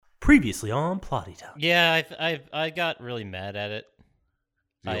Previously on Plotty Town. Yeah, I got really mad at it.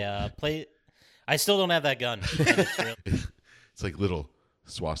 I still don't have that gun. It's like little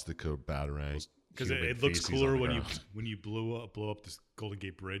swastika batarangs. Because it looks cooler when you blow up this Golden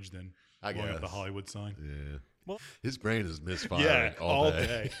Gate Bridge than blowing up the Hollywood sign. Yeah. Well, his brain is misfiring all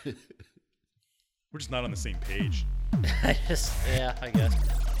day. We're just not on the same page. I guess.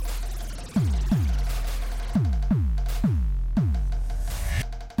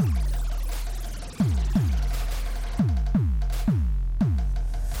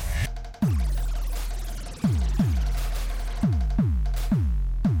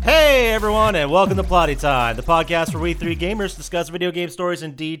 Hey everyone, and welcome to Plotty Time, the podcast where we three gamers discuss video game stories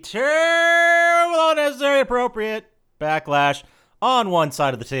in detail without necessarily appropriate backlash. On one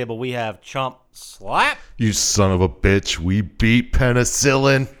side of the table, we have Chump Slap. You son of a bitch, we beat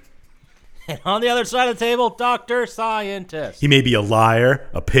penicillin. And on the other side of the table, Dr. Scientist. He may be a liar,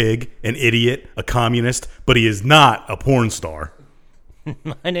 a pig, an idiot, a communist, but he is not a porn star.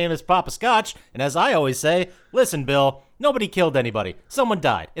 My name is Papa Scotch, and as I always say, listen, Bill, nobody killed anybody. Someone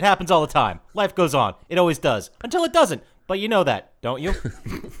died. It happens all the time. Life goes on. It always does. Until it doesn't. But you know that, don't you?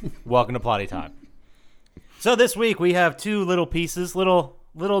 Welcome to Plotty Time. So this week we have two little pieces, little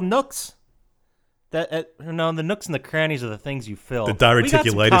nooks. The nooks and the crannies are the things you fill. The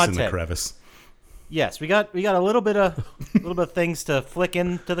diverticulitis in the crevice. Yes, we got a little bit of things to flick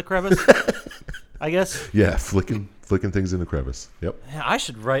into the crevice, I guess. Yeah, flicking things in the crevice. Yep. Man, I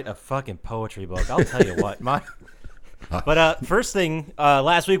should write a fucking poetry book. I'll tell you what. But first thing,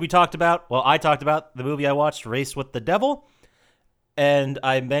 last week I talked about the movie I watched, Race with the Devil, and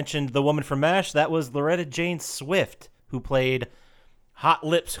I mentioned the woman from MASH. That was Loretta Jane Swift, who played Hot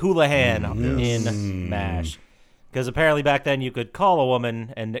Lips Houlihan in MASH. Because apparently back then you could call a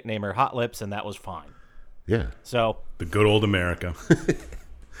woman and nickname her Hot Lips, and that was fine. Yeah. So the good old America.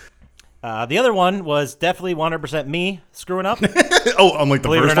 The other one was definitely 100% me screwing up. I'm like the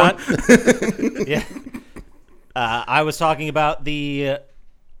Believe first it or not. Yeah. I was talking about the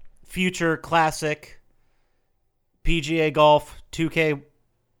future classic PGA Golf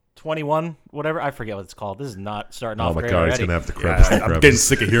 2K21, whatever. I forget what it's called. This is not starting off Oh my great God, already. he's going to have to crevice the I'm crevice. getting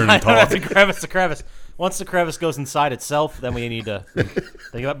sick of hearing I him don't have talk. to crevice the crevice. Once the crevice goes inside itself, then we need to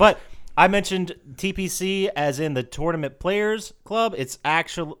think about it. But I mentioned TPC as in the Tournament Players Club. It's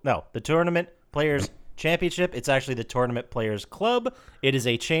the Tournament Players Championship. It's actually the Tournament Players Club. It is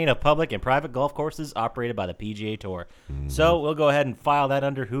a chain of public and private golf courses operated by the PGA Tour. So we'll go ahead and file that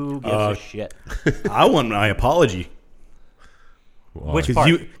under who gives a shit. I want my apology. Which part?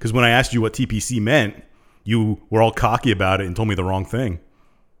 Because when I asked you what TPC meant, you were all cocky about it and told me the wrong thing.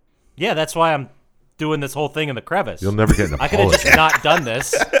 Yeah, that's why I'm doing this whole thing in the crevice. You'll never get an I could have apology. just not done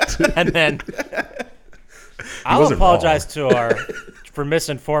this, and then I'll wasn't apologize for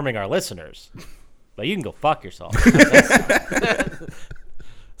misinforming our listeners. But you can go fuck yourself.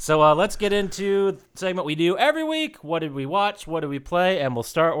 So let's get into the segment we do every week. What did we watch? What did we play? And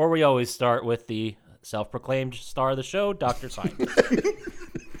we always start with the self-proclaimed star of the show, Dr. Scientist.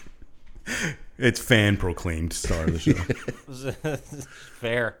 It's fan-proclaimed star of the show.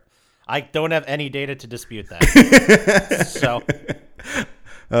 Fair. I don't have any data to dispute that. So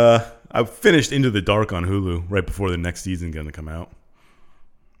I finished Into the Dark on Hulu right before the next season going to come out.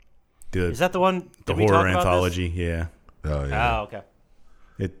 is that the one? The did we talk horror about this? anthology? Yeah. Oh, yeah. Oh, okay.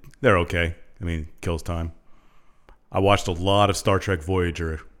 They're okay. I mean, kills time. I watched a lot of Star Trek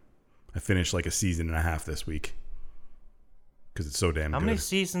Voyager. I finished like a season and a half this week because it's so damn good. How many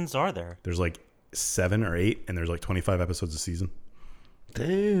seasons are there? There's like 7 or 8, and there's like 25 episodes a season.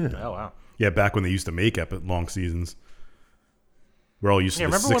 Damn. Oh, wow. Yeah, back when they used to make long seasons. We're all used to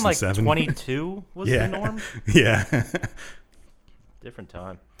the 6 remember when and 7. 22 was the norm? Yeah. Different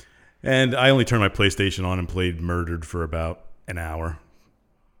time. And I only turned my PlayStation on and played Murdered for about an hour.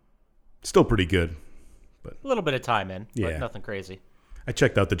 Still pretty good. A little bit of time in, but Yeah. nothing crazy. I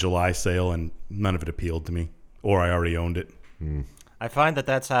checked out the July sale, and none of it appealed to me. Or I already owned it. I find that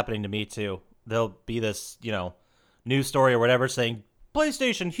that's happening to me too. There'll be this, news story or whatever saying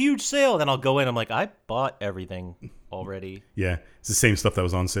PlayStation huge sale, then I'll go in. I'm like, I bought everything already. Yeah, it's the same stuff that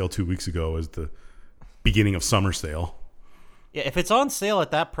was on sale 2 weeks ago as the beginning of summer sale. Yeah, if it's on sale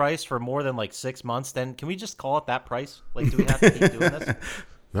at that price for more than like 6 months, then can we just call it that price? Like, do we have to keep doing this?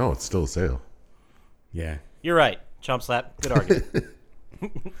 No, it's still a sale. Yeah, You're right, Chump Slap. Good argument.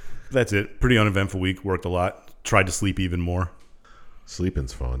 that's it. Pretty uneventful week. Worked a lot. Tried to sleep even more.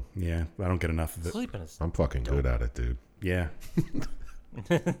 Sleeping's fun. Yeah, I don't get enough of it. Sleeping is I'm fucking good at it, dude. Yeah.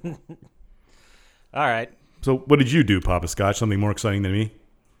 all right. So what did you do, Papa Scotch? Something more exciting than me?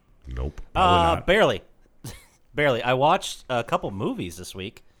 Nope. Probably not. Barely. I watched a couple movies this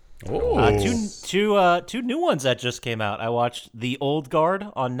week. Oh, Two new ones that just came out. I watched The Old Guard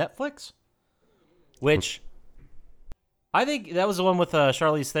on Netflix, which I think that was the one with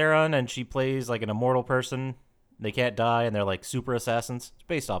Charlize Theron, and she plays like an immortal person. They can't die, and they're like super assassins. It's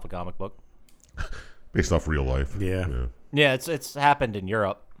based off a comic book. Based off real life. Yeah. Yeah, it's happened in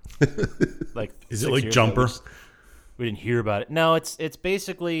Europe. Like, Is it 6 like years Jumper? ago. We didn't hear about it. No, it's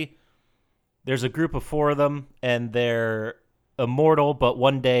basically there's a group of 4 of them, and they're immortal, but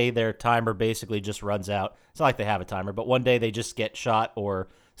one day their timer basically just runs out. It's not like they have a timer, but one day they just get shot or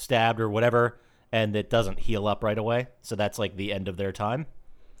stabbed or whatever, and it doesn't heal up right away. So that's like the end of their time.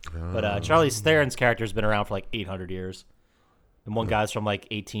 But Charlize Theron's character's been around for like 800 years. And one guy's from like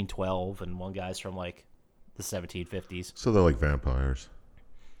 1812, and one guy's from like the 1750s. So they're like vampires.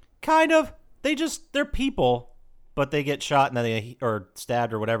 Kind of. They're people, but they get shot and then or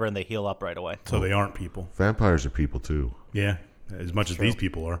stabbed or whatever, and they heal up right away. So they aren't people. Vampires are people too. Yeah, as much as these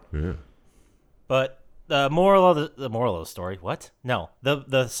people are. Yeah. But the moral of the moral of the story, what? No.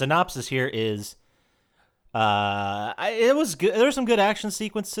 The synopsis here is it was good. There were some good action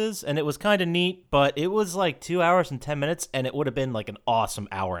sequences, and it was kind of neat, but it was like 2 hours and 10 minutes, and it would have been like an awesome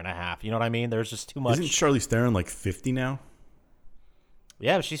hour and a half. You know what I mean? There's just too much. Isn't Charlize Theron like 50 now?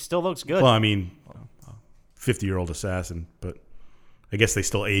 Yeah, but she still looks good. Well, I mean, 50-year-old assassin, but I guess they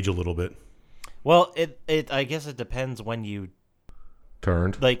still age a little bit. Well, I guess it depends when you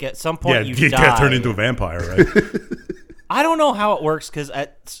Turned. like at some point Yeah, you you die. can't turn into a vampire, right? I don't know how it works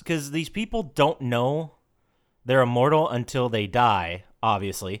because these people don't know they're immortal until they die,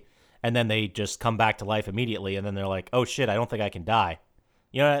 obviously, and then they just come back to life immediately, and then they're like, "Oh shit, I don't think I can die."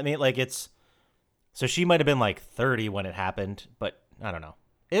 You know what I mean? Like so she might have been like 30 when it happened, but I don't know.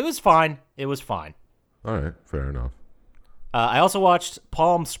 It was fine. It was fine. All right, fair enough. I also watched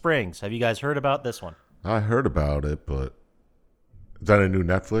Palm Springs. Have you guys heard about this one? I heard about it, but is that a new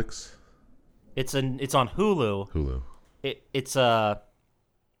Netflix? It's on Hulu. Hulu. It's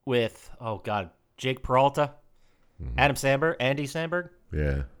with Jake Peralta, Adam Sandberg, Andy Samberg.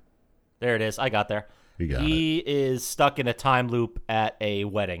 Yeah. There it is. I got there. He is stuck in a time loop at a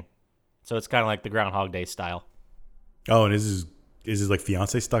wedding, so it's kind of like the Groundhog Day style. Oh, and is his like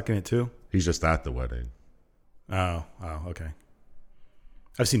fiance stuck in it too? He's just at the wedding. Oh, okay.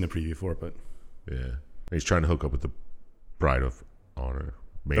 I've seen the preview for it, but Yeah. And he's trying to hook up with the bride of honor.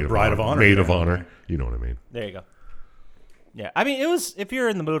 Maid bride of honor, Maid yeah, of honor. okay. You know what I mean. There you go. Yeah, I mean, it was. If you're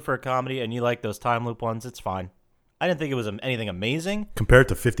in the mood for a comedy and you like those time loop ones, it's fine. I didn't think it was anything amazing. compared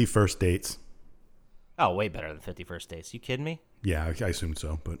to 50 First Dates, Oh, way better than 50 First Dates. You kidding me? yeah, I assumed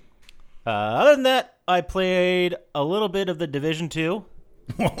so, but Other than that, I played a little bit of the Division 2.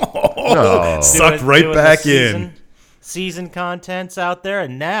 No. sucked right doing back the in. Season contents out there,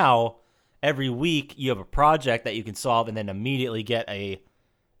 and now every week you have a project that you can solve, and then immediately get a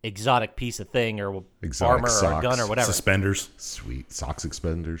exotic piece of thing or Exotic armor or a socks. gun or whatever. Suspenders. Sweet. Socks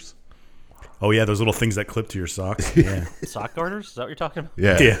expenders. Oh yeah, those little things that clip to your socks. Yeah, Sock garters? Is that what you're talking about?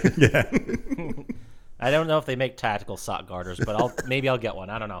 Yeah. yeah. I don't know if they make tactical sock garters, but maybe I'll get one.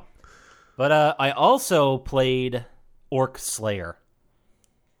 I don't know. But I also played Orc Slayer.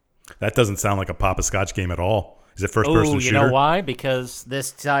 That doesn't sound like a Papa Scotch game at all. Is it first Oh, person you shooter? know why? Because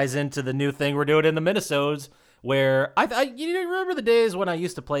this ties into the new thing we're doing in the Minisodes, where you remember the days when I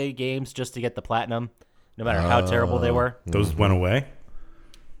used to play games just to get the platinum, no matter how terrible they were. Those went away.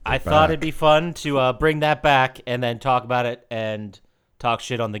 I thought it'd be fun to bring that back and then talk about it and talk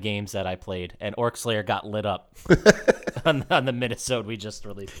shit on the games that I played. And Orc Slayer got lit up on the Minisode we just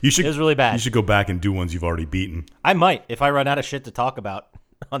released. It was really bad. You should go back and do ones you've already beaten. I might if I run out of shit to talk about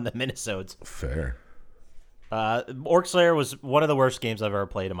on the Minisodes. Fair. Orc Slayer was one of the worst games I've ever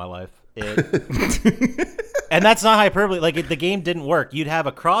played in my life. And that's not hyperbole. Like, the game didn't work. You'd have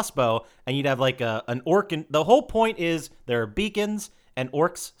a crossbow, and you'd have like an orc. And the whole point is there are beacons, and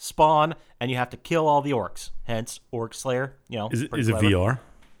orcs spawn, and you have to kill all the orcs. Hence, Orc Slayer. You know, Is it pretty clever. VR?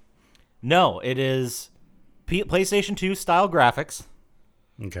 No, it is PlayStation 2 style graphics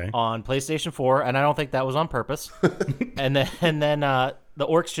Okay. on PlayStation 4, and I don't think that was on purpose. and then the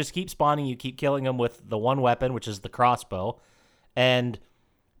orcs just keep spawning. You keep killing them with the one weapon, which is the crossbow, and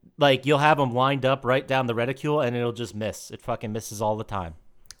like you'll have them lined up right down the reticule, and it'll just miss. It fucking misses all the time.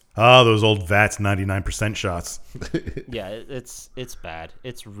 Oh, those old VATS 99% shots. Yeah, it's bad.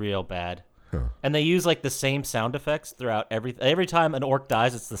 It's real bad. And they use like the same sound effects throughout every time an orc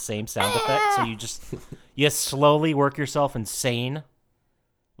dies. It's the same sound effect. So you slowly work yourself insane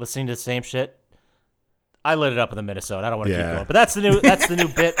listening to the same shit. I lit it up in the Minnesota. I don't want to keep going, but that's the new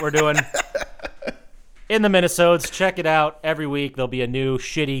bit we're doing in the Minnesodes. Check it out every week. There'll be a new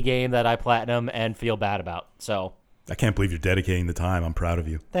shitty game that I platinum and feel bad about. So I can't believe you're dedicating the time. I'm proud of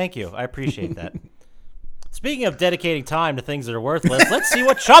you. Thank you. I appreciate that. Speaking of dedicating time to things that are worthless, let's see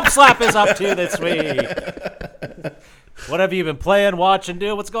what Chump Slap is up to this week. What have you been playing, watching,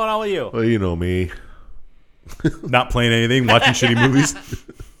 doing? What's going on with you? Well, you know me. Not playing anything, watching shitty movies.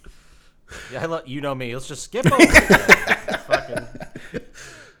 Yeah, you know me. Let's just skip over it. Fucking.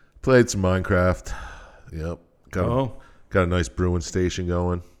 Played some Minecraft. Yep. Oh. Got a nice brewing station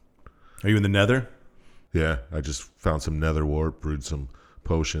going. Are you in the nether? Yeah, I just found some nether wart, brewed some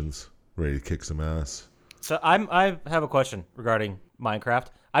potions, ready to kick some ass. So I have a question regarding Minecraft.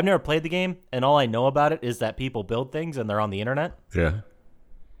 I've never played the game, and all I know about it is that people build things and they're on the internet. Yeah.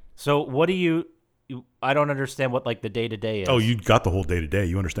 So what do you I don't understand what like the day-to-day is. Oh, you got the whole day-to-day.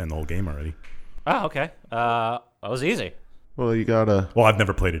 You understand the whole game already. Oh, okay. That was easy. Well, you gotta Well, I've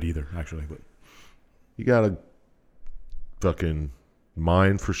never played it either, actually. But fucking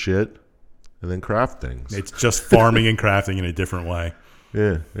mine for shit and then craft things. it's just farming and crafting in a different way.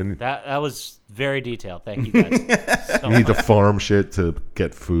 Yeah, and That was very detailed. Thank you guys. So you need to farm shit to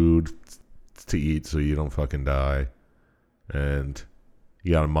get food to eat so you don't fucking die. And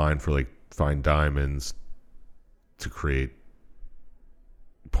you gotta mine for like find diamonds to create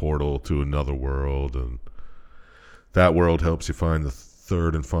portal to another world, and that world helps you find the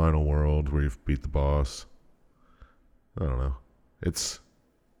third and final world where you beat the boss. I don't know. It's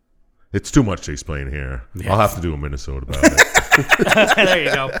too much to explain here. Yeah. I'll have to do a Minnesota about it. there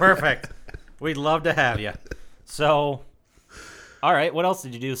you go. Perfect. We'd love to have you. So, all right. What else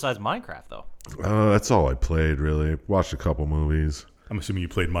did you do besides Minecraft, though? That's all I played, really. Watched a couple movies. I'm assuming you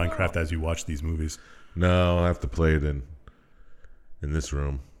played Minecraft as you watched these movies. No, I have to play it in this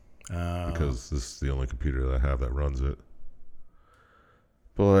room because this is the only computer that I have that runs it.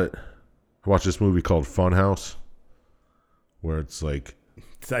 But I watched this movie called Funhouse, where it's like,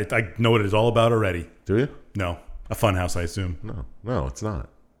 I know what it's all about already. do you? No. A fun house, I assume. No, it's not.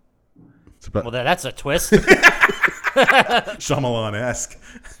 It's about Well, that's a twist. Shyamalan-esque.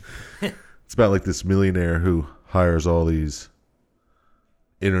 it's about like this millionaire who hires all these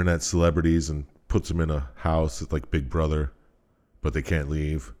internet celebrities and puts them in a house. It's like Big Brother, but they can't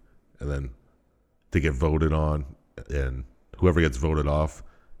leave, and then they get voted on, and whoever gets voted off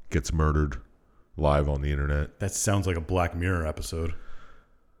gets murdered live on the internet. That sounds like a Black Mirror episode.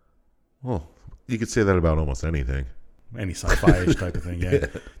 Well, you could say that about almost anything. Any sci-fi-ish type of thing, yeah.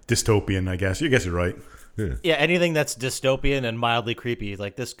 Dystopian, I guess. I guess you're right. Yeah, anything that's dystopian and mildly creepy,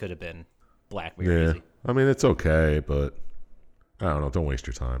 like this could have been Black Mirror. Yeah. Easy. I mean, it's okay, but I don't know. Don't waste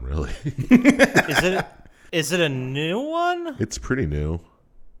your time, really. Is it a new one? It's pretty new.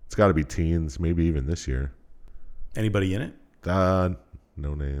 It's got to be teens, maybe even this year. Anybody in it? No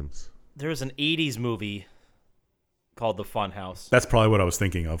names. There was an 80s movie called The Funhouse. That's probably what I was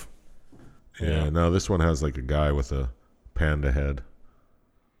thinking of. Yeah, no, this one has like a guy with a panda head.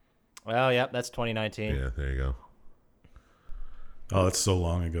 Well, yeah, that's 2019. Yeah, there you go. Oh, that's so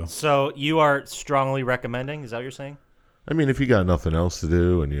long ago. So you are strongly recommending? Is that what you're saying? I mean, if you got nothing else to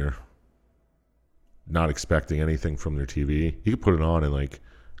do and you're not expecting anything from their TV, you could put it on and like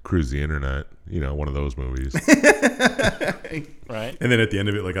cruise the internet. You know, one of those movies. Right. And then at the end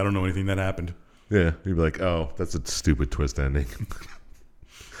of it, like, I don't know anything that happened. Yeah, you'd be like, oh, that's a stupid twist ending.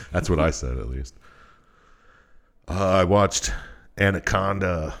 That's what I said, at least. I watched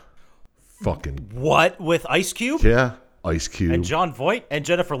Anaconda. Fucking What, with Ice Cube? yeah, Ice Cube. And John Voight and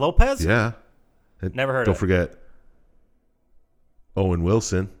Jennifer Lopez? Yeah. And Never heard don't of it. forget Owen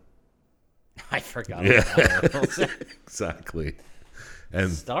Wilson. I forgot. Yeah. About that. Exactly.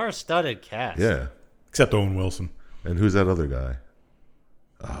 And Star-studded cast. yeah. Except Owen Wilson. And who's that other guy?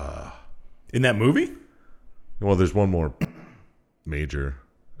 In that movie? Well, there's one more major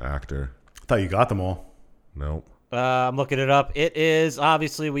actor. I thought you got them all. Nope. I'm looking it up. It is,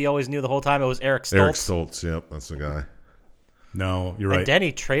 obviously, we always knew the whole time it was Eric Stoltz. Eric Stoltz. Yep, that's the guy. No, you're And right.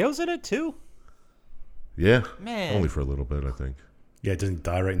 Danny Trejo's in it, too? Yeah. Man. Only for a little bit, I think. Yeah, it doesn't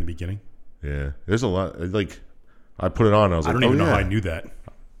die right in the beginning. Yeah. There's a lot. Like, I put it on. I was I like, don't even oh, know yeah. how I knew that.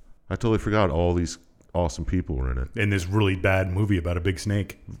 I totally forgot all these awesome people were in it. In this really bad movie about a big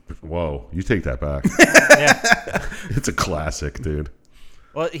snake. Whoa. You take that back. Yeah. It's a classic, dude.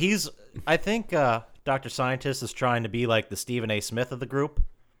 Well, I think Dr. Scientist is trying to be like the Stephen A. Smith of the group.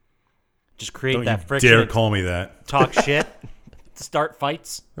 Just create Don't that you friction. dare and call me that. talk shit. Start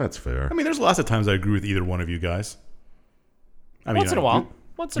fights. That's fair. I mean, there's lots of times I agree with either one of you guys. I mean, Once in a while.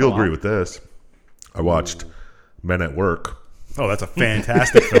 Once in a You'll while. agree with this. I watched Men at Work. Oh, that's a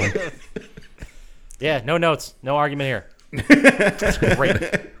fantastic film. Yeah, no notes. No argument here. It's great.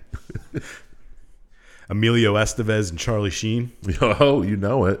 Emilio Estevez and Charlie Sheen. Oh, you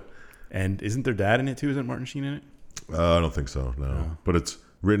know it. And isn't their dad in it too? Isn't Martin Sheen in it? I don't think so. No, but it's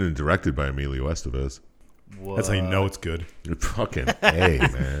written and directed by Emilio Estevez. That's how you know it's good. Fucking A,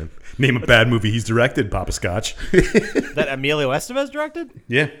 man. Name a bad movie he's directed, Papa Scotch. That Emilio Estevez directed?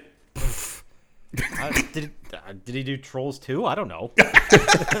 Yeah. Did he do Trolls 2? I don't know.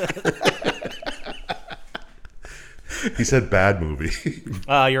 He said bad movie.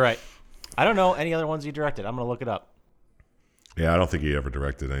 You're right. I don't know any other ones he directed. I'm going to look it up. Yeah, I don't think he ever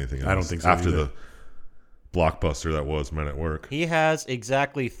directed anything else. I don't think so after either. the blockbuster that was Men at Work. He has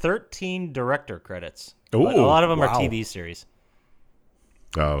exactly 13 director credits. Ooh, But a lot of them wow. are TV series.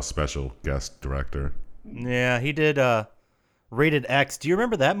 Oh, special guest director. Yeah, he did Rated X. Do you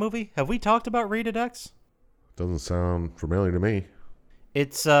remember that movie? Have we talked about Rated X? Doesn't sound familiar to me.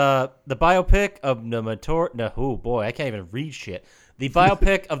 It's the biopic of oh boy, I can't even read shit. The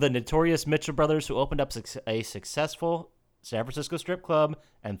biopic of the notorious Mitchell brothers who opened up a successful San Francisco strip club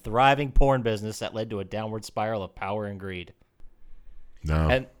and thriving porn business that led to a downward spiral of power and greed. No.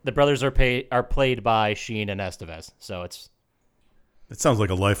 And the brothers are played by Sheen and Estevez. So it's It sounds like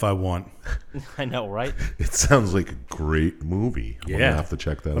a life I want. I know, right? It sounds like a great movie. I'm gonna have to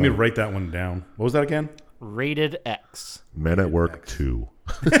check that Let me out. write that one down. What was that again? Rated X. Men at Work 2.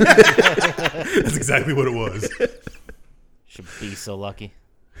 That's exactly what it was. Should be so lucky.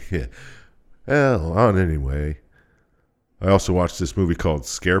 Yeah. Well, on anyway. I also watched this movie called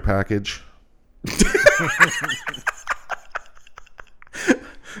Scare Package.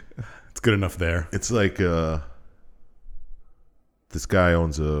 It's good enough there. It's like this guy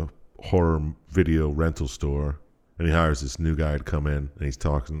owns a horror video rental store, and he hires this new guy to come in, and he's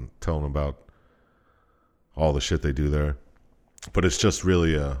telling him about all the shit they do there. But it's just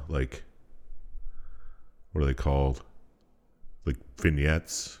really like, what are they called? Like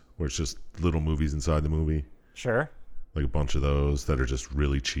vignettes, where it's just little movies inside the movie. Sure. Like a bunch of those that are just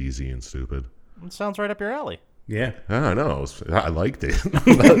really cheesy and stupid. It sounds right up your alley. Yeah. I know. I liked it.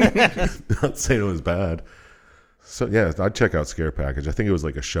 Not saying it was bad. So, yeah, I'd check out Scare Package. I think it was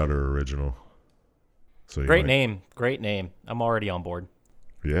like a Shudder original. So Great name. Great name. I'm already on board.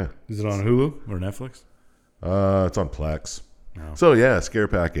 Yeah. Is it on Hulu or Netflix? It's on Plex. No. So, yeah, Scare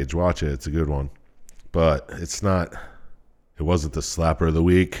Package. Watch it. It's a good one. But it's not... It wasn't the slapper of the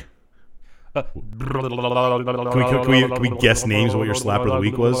week. Can we guess names of what your slapper of the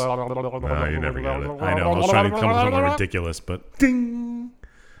week was? No, you never get it. I know. I was trying to come up with something ridiculous, but Ding!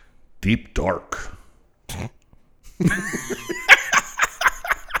 Deep Dark.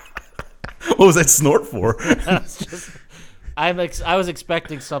 what was that snort for? I was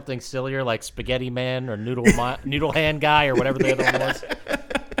expecting something sillier like Spaghetti Man or Noodle Hand Guy or whatever the other one was.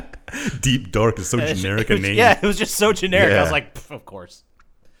 Deep Dark is so generic a name. Yeah, it was just so generic. I Yeah. was like, of course.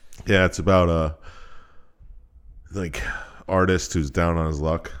 Yeah, it's about a like artist who's down on his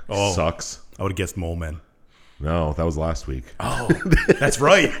luck. Oh. Sucks. I would have guessed Mole Men. No, that was last week. Oh, that's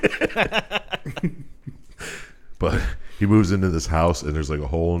right. But he moves into this house and there's like a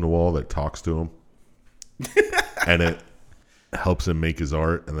hole in the wall that talks to him. And it helps him make his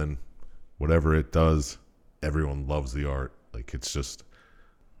art, and then whatever it does, everyone loves the art. Like it's just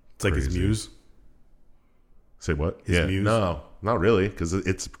It's like his Crazy. muse. say what? His muse? No, not really, because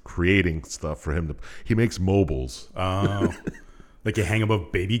it's creating stuff for him to. He makes mobiles. Oh, like you hang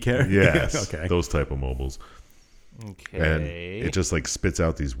above baby care? Yes, Okay. those type of mobiles. Okay. And it just like spits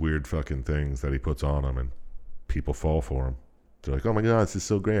out these weird fucking things that he puts on them, and people fall for him. They're like, "Oh my god, this is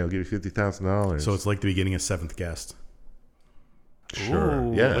so great! I'll give you $50,000." So it's like the beginning of Seventh Guest. sure,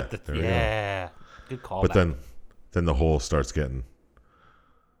 Ooh, yeah, with the- there we go. yeah. Good call. But then the whole starts getting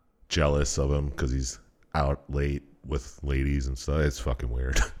jealous of him because he's out late with ladies and stuff. It's fucking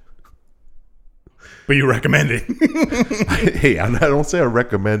weird. But you recommend it. Hey, I don't say I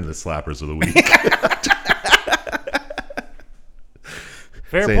recommend the slappers of the week.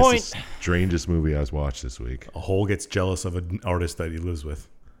 fair Saying point. It's the strangest movie I watched this week. A hole gets jealous of an artist that he lives with.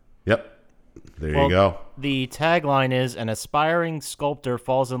 Yep. There Well, you go. The tagline is: an aspiring sculptor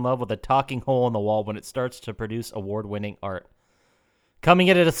falls in love with a talking hole in the wall when it starts to produce award-winning art. Coming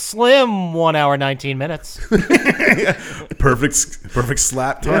in at a slim 1 hour 19 minutes. Perfect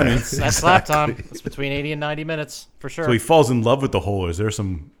slap timing. That's slap time. It's between 80 and 90 minutes for sure. So he falls in love with the hole. Is there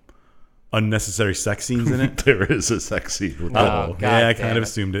some unnecessary sex scenes in it? There is a sex scene with the Oh, hole. God Yeah, I damn kind of it.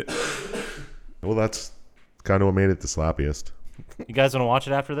 assumed it. Well, that's kind of what made it the slappiest. You guys want to watch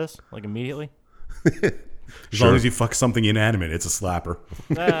it after this? Like immediately? As long as you fuck something inanimate, it's a slapper.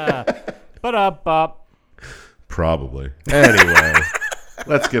 Ba-da-bop. Probably. Anyway,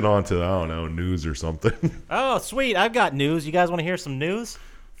 let's get on to, I don't know, news or something. Oh, sweet. I've got news. You guys want to hear some news?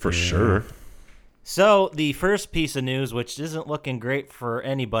 For sure. So the first piece of news, which isn't looking great for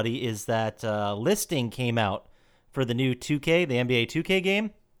anybody, is that listing came out for the new 2K, the NBA 2K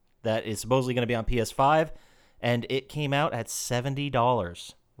game that is supposedly going to be on PS5, and it came out at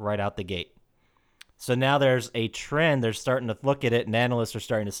 $70 right out the gate. So now there's a trend. They're starting to look at it, and analysts are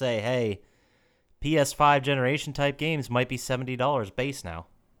starting to say, hey, PS5 generation type games might be $70 base now.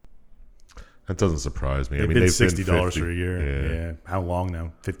 That doesn't surprise me. They've I mean, been they've $60 been 50. for a year. Yeah. How long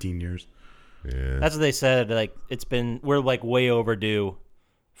now? 15 years. Yeah. That's what they said. Like we're like way overdue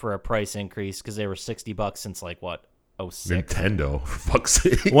for a price increase because they were $60 since like what 06. Nintendo, for fuck's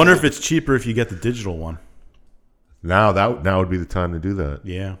sake. Wonder if it's cheaper if you get the digital one. Now would be the time to do that.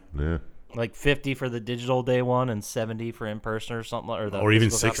 Yeah. Yeah. Like 50 for the digital day one and 70 for in person or something, Or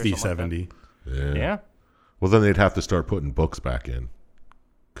even 60, something 70. Like Yeah. yeah, Well, then they'd have to start putting books back in,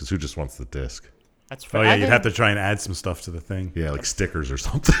 because who just wants the disc? that's Oh, yeah, you'd have to try and add some stuff to the thing. Yeah, like stickers or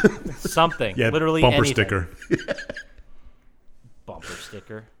something. something. Yeah, literally bumper anything. sticker. Bumper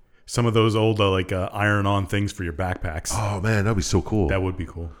sticker. Some of those old iron-on things for your backpacks. Oh man, that'd be so cool. That would be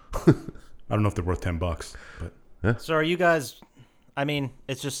cool. I don't know if they're worth $10, but So are you guys? I mean,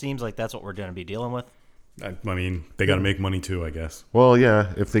 it just seems like that's what we're going to be dealing with. I mean, they got to make money too, I guess. Well,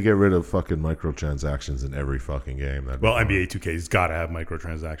 yeah, if they get rid of fucking microtransactions in every fucking game, that'd be Well, fine. NBA 2K's got to have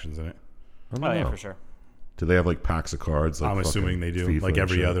microtransactions in it. I don't Oh yeah, know. for sure. Do they have like packs of cards? Like I'm fucking assuming they do, FIFA like and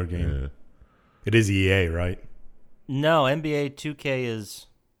every shit? other game. Yeah. It is EA, right? No, NBA 2K is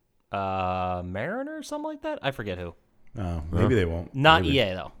Mariner or something like that. I forget who. Maybe they won't. Not Maybe.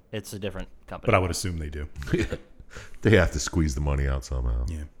 EA though. It's a different company. But I would assume they do. They have to squeeze the money out somehow.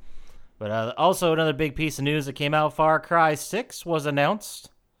 Yeah. But also another big piece of news that came out: Far Cry 6 was announced.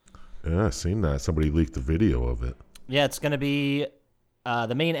 Yeah, I've seen that. Somebody leaked a video of it. Yeah, it's going to be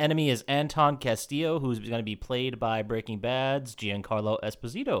the main enemy is Anton Castillo, who's going to be played by Breaking Bad's Giancarlo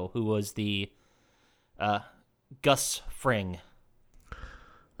Esposito, who was the Gus Fring.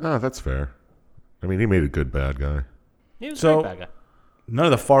 Ah, that's fair. I mean, he made a good bad guy. He was So- a great bad guy. None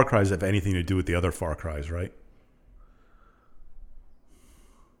of the Far Cries have anything to do with the other Far Cries, right?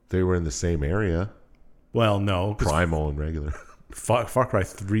 They were in the same area, Well, no. 'Cause primal and regular. Far Cry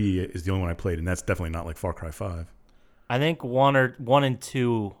 3 is the only one I played, and that's definitely not like Far Cry 5. I think 1 and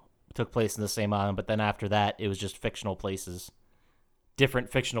 2 took place in the same island, but then after that, it was just fictional places, different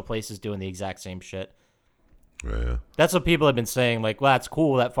fictional places doing the exact same shit. Yeah. That's what people have been saying. Like, well, that's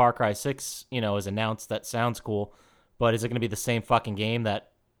cool that Far Cry 6, is announced. That sounds cool, but is it going to be the same fucking game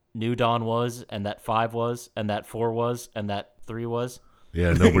that New Dawn was, and that 5 was, and that 4 was, and that 3 was?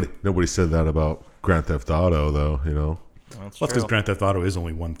 Yeah, nobody said that about Grand Theft Auto, though, you know. Well, that's Well, because true. Grand Theft Auto is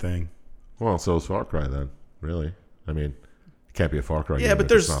only one thing. Well, so is Far Cry then, really. I mean, it can't be a Far Cry game Yeah, but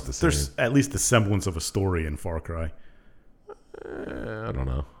if it's not the same. there's at least the semblance of a story in Far Cry. I don't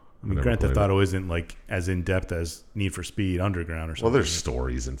know. I mean, Grand Theft Auto isn't like as in depth as Need for Speed Underground or something. Well, there's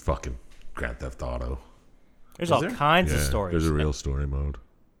stories in fucking Grand Theft Auto. There's all there? kinds of Yeah, stories. there's a real story mode.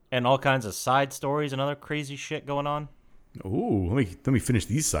 and all kinds of side stories and other crazy shit going on. Ooh, let me finish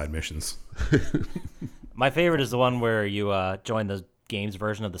these side missions. My favorite is the one where you join the game's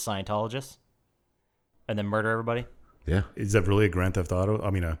version of the Scientologists and then murder everybody. Yeah. Is that really a Grand Theft Auto? I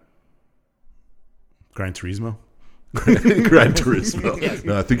mean, a Gran Turismo? Gran Turismo.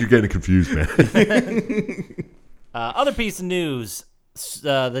 No, I think you're getting confused, man. Other piece of news: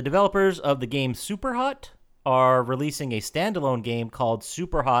 the developers of the game Superhot are releasing a standalone game called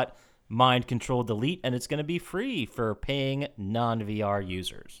Superhot Mind Control Delete, and it's going to be free for paying non-VR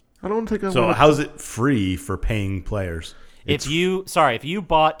users. I don't think I So want how's it free for paying players? If you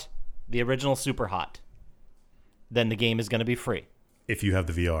bought the original Superhot, then the game is going to be free. If you have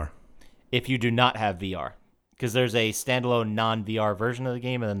the VR. If you do not have VR, because there's a standalone non-VR version of the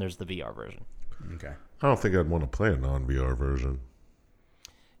game, and then there's the VR version. Okay. I don't think I'd want to play a non-VR version.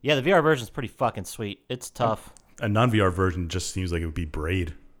 Yeah, the VR version is pretty fucking sweet. It's tough. A non-VR version just seems like it would be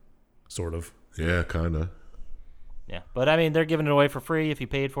Braid, sort of. Yeah, kind of. Yeah, but I mean, they're giving it away for free if you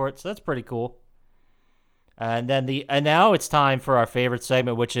paid for it, so that's pretty cool. And then now it's time for our favorite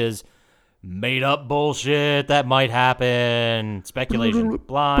segment, which is made up bullshit that might happen, speculation,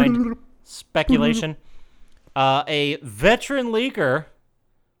 blind speculation. A veteran leaker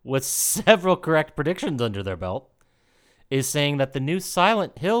with several correct predictions under their belt is saying that the new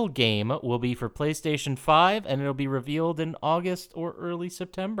Silent Hill game will be for PlayStation 5 and it'll be revealed in August or early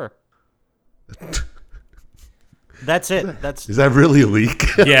September. That's it. Is that really a leak?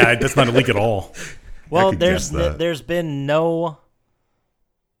 Yeah, that's not a leak at all. Well, could guess that. there's been no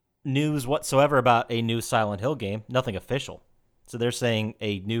news whatsoever about a new Silent Hill game. Nothing official. So they're saying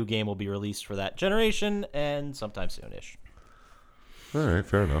a new game will be released for that generation and sometime soonish. All right,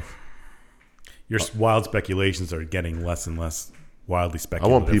 fair enough. Your wild speculations are getting less and less wildly I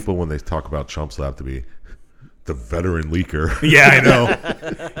speculative. want people when they talk about Chumps Lab to be The veteran leaker. Yeah, I know.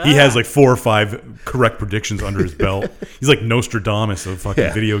 He has like 4 or 5 correct predictions under his belt. He's like Nostradamus of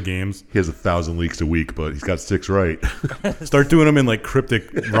fucking video games. He has 1,000 leaks a week, but he's got 6 right. Start doing them in like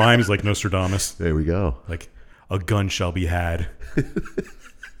cryptic rhymes like Nostradamus. There we go. Like, a gun shall be had.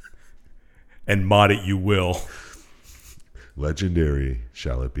 And mod it you will. Legendary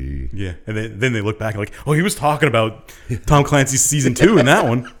shall it be. Yeah. And then they look back and like, oh, he was talking about Tom Clancy's season 2 in that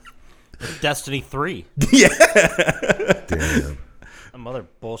one. Destiny 3. Damn. Some other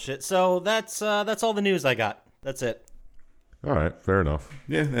bullshit. So that's all the news I got. That's it. All right, fair enough.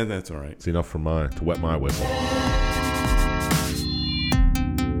 Yeah, that's all right. It's enough for to wet my whistle. All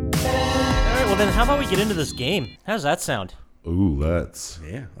right, well then how about we get into this game? How does that sound? Ooh, let's.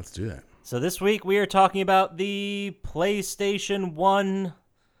 Yeah, let's do that. So this week we are talking about the PlayStation 1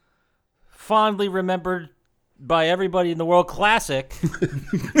 fondly remembered by everybody in the world classic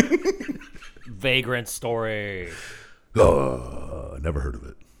Vagrant Story. Never heard of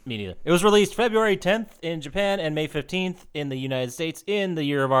it. Me neither. It was released February 10th in Japan and May 15th in the United States in the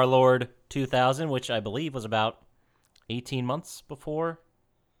year of our Lord 2000, which I believe was about 18 months before.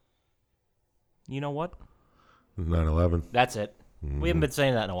 You know what? 9/11. That's it. We haven't been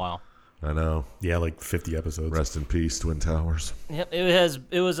saying that in a while. I know. Yeah, like 50 episodes. Rest in peace, Twin Towers. Yep,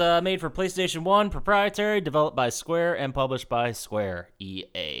 it was made for PlayStation 1, proprietary, developed by Square, and published by Square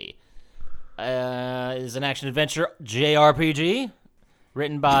EA. It is an action-adventure JRPG,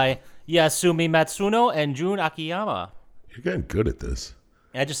 written by Yasumi Matsuno and Jun Akiyama. You're getting good at this.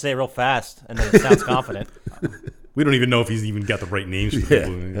 I just say it real fast, and then it sounds confident. We don't even know if he's even got the right names for the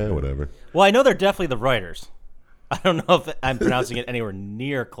people. Yeah, whatever. Well, I know they're definitely the writers. I don't know if I'm pronouncing it anywhere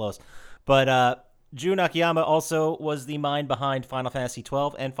near close. But Jun Akiyama also was the mind behind Final Fantasy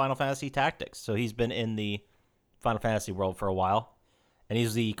XII and Final Fantasy Tactics. So he's been in the Final Fantasy world for a while. And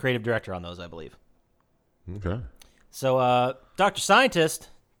he's the creative director on those, I believe. Okay. So, Dr. Scientist,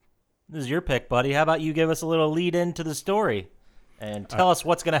 this is your pick, buddy. How about you give us a little lead into the story and tell us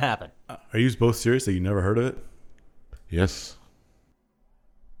what's going to happen? Are you both serious that you never heard of it? Yes.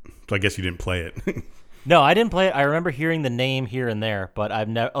 So I guess you didn't play it. No, I didn't play it. I remember hearing the name here and there, but I've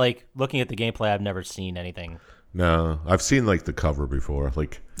never, like, looking at the gameplay, I've never seen anything. No, I've seen like the cover before,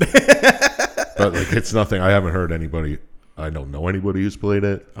 like, but like it's nothing. I haven't heard anybody. I don't know anybody who's played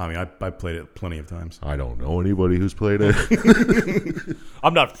it. I mean, I played it plenty of times. I don't know anybody who's played it.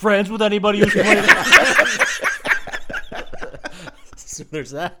 I'm not friends with anybody who's played it. So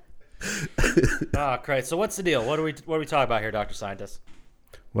there's that. Oh, Christ. So what's the deal? What are we talking about here, Dr. Scientist?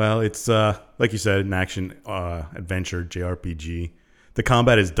 Well, it's like you said, an action adventure JRPG. The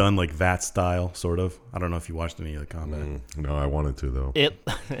combat is done like VAT style, sort of. I don't know if you watched any of the combat. No, I wanted to though. It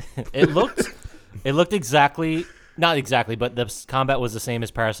looked exactly, not exactly, but the combat was the same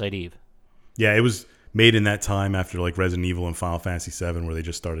as Parasite Eve. Yeah, it was made in that time after like Resident Evil and Final Fantasy VII, where they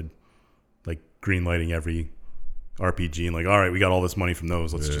just started like greenlighting every RPG and like, all right, we got all this money from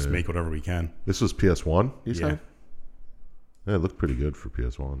those. Let's just make whatever we can. This was PS1, you Yeah. said? Yeah, it looked pretty good for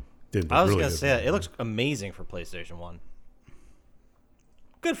PS1. I was really going to good. say that. It looks amazing for PlayStation 1.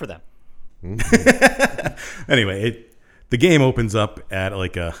 Good for them. Anyway, the game opens up at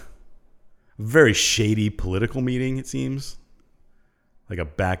like a very shady political meeting, it seems. Like a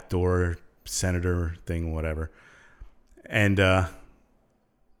backdoor senator thing, whatever. And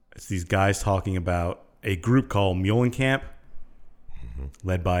it's these guys talking about a group called Muhlenkamp,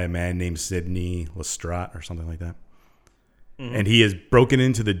 led by a man named Sidney Lestrade or something like that. And he has broken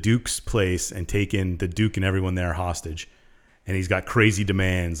into the Duke's place and taken the Duke and everyone there hostage. And he's got crazy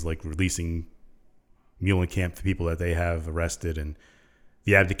demands like releasing Muhlenkamp, the people that they have arrested, and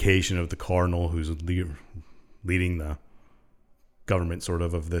the abdication of the cardinal who's leading the government sort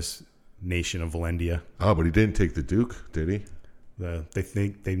of this nation of Valendia. Oh, but he didn't take the Duke, did he? They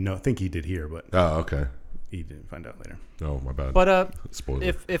think he did here, but Oh, okay. he didn't find out later. Oh, my bad. But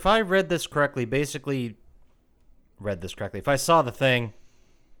Spoiler. if I read this correctly, if I saw the thing,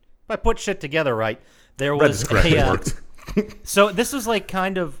 if I put shit together right, there Read was this correctly, a, worked. so this was like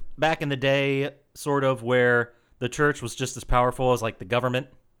kind of back in the day, sort of where the church was just as powerful as like the government,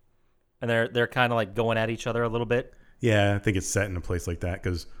 and they're kind of like going at each other a little bit. Yeah, I think it's set in a place like that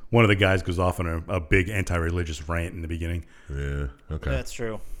because one of the guys goes off on a big anti-religious rant in the beginning Yeah, okay. That's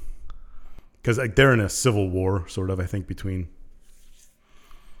true. because like, they're in a civil war, sort of. I think between.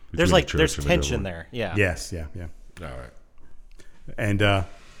 There's Between the there's church and the tension government. there. Yeah. Yes, yeah. All right. And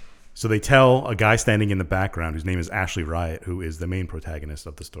so they tell a guy standing in the background whose name is Ashley Riot, who is the main protagonist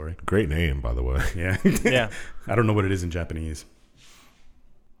of the story. Great name, by the way. Yeah. Yeah. I don't know what it is in Japanese.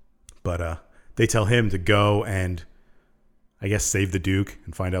 But they tell him to go and, I guess, save the Duke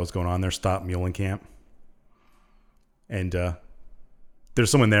and find out what's going on there, stop Muhlenkamp. And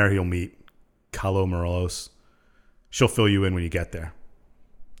there's someone there he'll meet, Kahlo Morelos. She'll fill you in when you get there.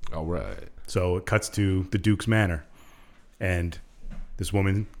 All right. So it cuts to the Duke's Manor. And this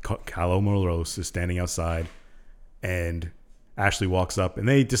woman, Kahlo Morelos, is standing outside. And Ashley walks up and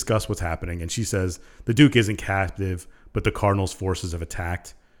they discuss what's happening. And she says the Duke isn't captive, but the Cardinals' forces have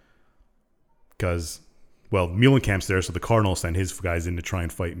attacked. Because, well, Muhlenkamp's there, so the Cardinals sent his guys in to try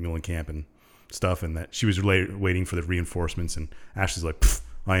and fight Muhlenkamp and stuff. And that she was waiting for the reinforcements. And Ashley's like,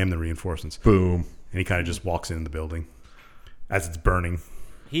 I am the reinforcements. Boom. And he kind of just walks in the building as it's burning.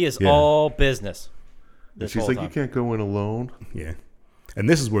 He is all business. And This she's whole like, time. you can't go in alone. Yeah. And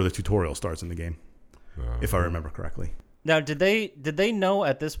this is where the tutorial starts in the game, if I remember correctly. Now, did they know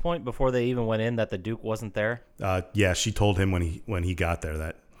at this point before they even went in that the Duke wasn't there? Yeah, she told him when he got there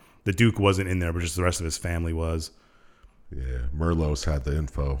that the Duke wasn't in there, but just the rest of his family was. Yeah, Merlos had the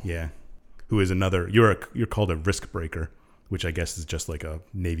info. Yeah. Who is another, you're called a risk breaker, which I guess is just like a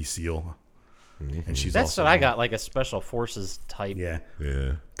Navy SEAL. And she's That's also what I got, like a special forces type. Yeah.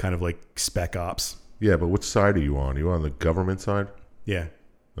 Yeah. Kind of like spec ops. Yeah, but which side are you on? You on the government side? Yeah.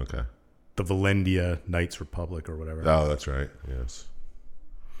 Okay. The Valendia Knights Republic or whatever. Oh, that's right. Yes.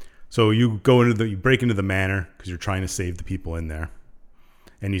 So you break into the manor because you're trying to save the people in there,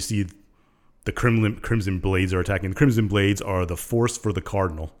 and you see the Crimson Blades are attacking. The Crimson Blades are the force for the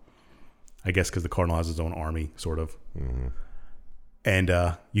Cardinal, I guess, because the Cardinal has his own army, sort of. Mm-hmm. And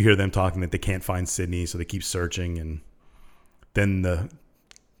you hear them talking that they can't find Sydney, so they keep searching. And then the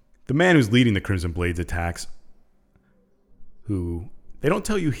man who's leading the Crimson Blades attacks, who they don't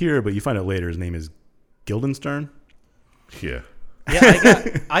tell you here, but you find out later. His name is Guildenstern. Yeah.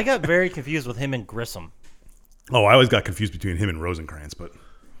 Yeah, I got very confused with him and Grissom. Oh, I always got confused between him and Rosencrantz, but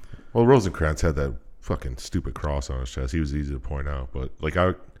Well, Rosencrantz had that fucking stupid cross on his chest. He was easy to point out, but like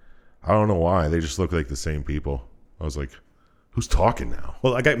I don't know why they just look like the same people. I was like, who's talking now?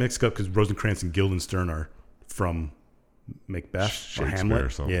 well, I got mixed up because Rosencrantz and Guildenstern are from Macbeth or Shakespeare Hamlet or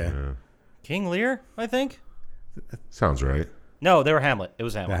something. Yeah. King Lear, I think. Sounds right. No, they were Hamlet. It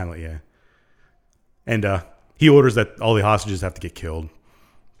was Hamlet. Hamlet, yeah. And he orders that all the hostages have to get killed.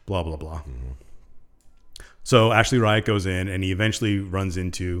 Blah blah blah. Mm-hmm. So Ashley Riot goes in, and he eventually runs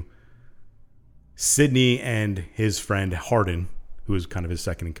into Sydney and his friend Hardin, who is kind of his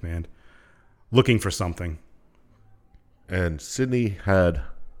second in command, looking for something. And Sydney had,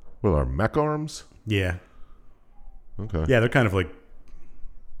 well, our mech arms? Yeah. Okay. Yeah, they're kind of like,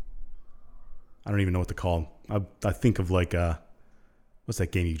 I don't even know what to call them. I think of like, what's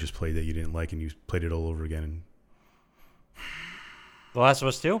that game you just played that you didn't like and you played it all over again? And The Last of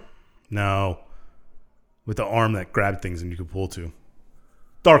Us 2? no. With the arm that grabbed things and you could pull to.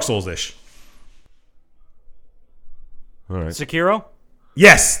 Dark Souls-ish. All right. Sekiro?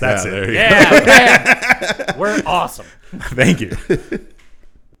 Yes, that's Yeah, it. there you Yeah, man. We're awesome. Thank you.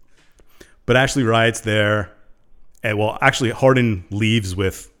 But Ashley Riot's there. And well, actually, Hardin leaves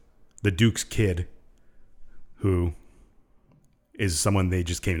with the Duke's kid, who is someone they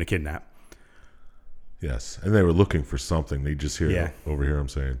just came to kidnap. Yes. And they were looking for something. They just overhear him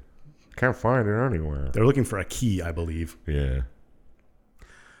saying, can't find it anywhere. They're looking for a key, I believe. Yeah.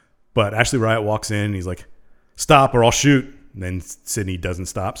 But Ashley Riot walks in and he's like, stop or I'll shoot. And then Sydney doesn't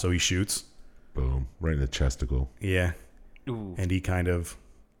stop, so he shoots. Boom. Right in the chesticle. Yeah. Ooh. And he kind of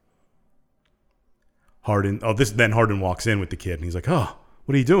then Hardin walks in with the kid and he's like, oh,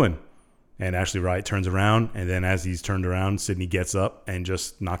 what are you doing? And Ashley Riot turns around, and then as he's turned around, Sydney gets up and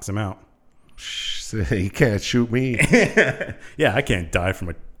just knocks him out. Shh, he can't shoot me. Yeah, I can't die from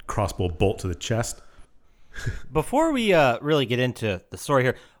a crossbow bolt to the chest. Before we really get into the story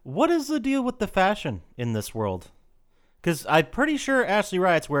here, what is the deal with the fashion in this world? Because I'm pretty sure Ashley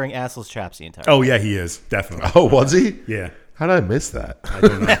Riot's wearing assless chaps the entire time. Oh, yeah, he is. Definitely. Oh, was he? Yeah. How did I miss that? I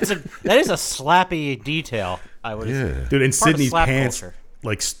don't know. That is a slappy detail, I would Yeah. Dude, and Part of Sydney's slap pants culture.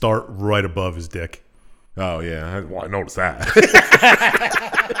 like start right above his dick. Oh, yeah. I noticed that.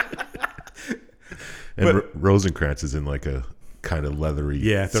 And But- Rosencrantz is in like a kind of leathery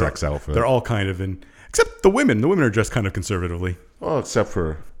sex outfit. They're all kind of in, except the women. The women are dressed kind of conservatively. Well, except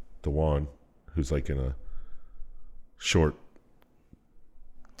for the one who's like in a short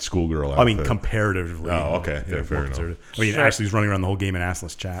schoolgirl outfit. I mean, comparatively. Oh, okay. Yeah, more fair enough. conservative. I mean, Sure. Ashley's running around the whole game in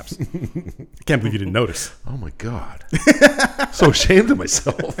assless chaps. I can't believe you didn't notice. Oh, my God. So ashamed of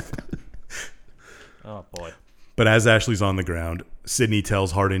myself. Oh, boy. But as Ashley's on the ground, Sydney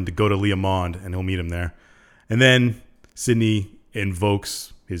tells Hardin to go to Leomond, and he'll meet him there. And then Sydney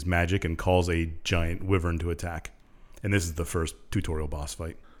invokes his magic and calls a giant wyvern to attack. And this is the first tutorial boss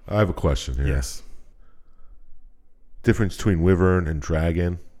fight. I have a question here. Yes. Difference between wyvern and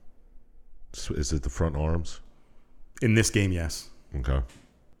dragon? Is it the front arms? In this game, yes. Okay.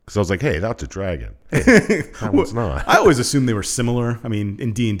 Because I was like, hey, that's a dragon. Hey, that one's not. I always assumed they were similar. I mean,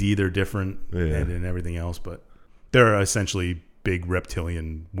 in D&D, they're different Yeah. and in everything else, but they're essentially big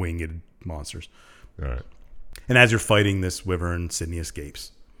reptilian winged monsters. All right. And as you're fighting this wyvern, Sydney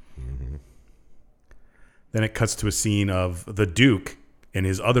escapes. Mm-hmm. Then it cuts to a scene of the Duke and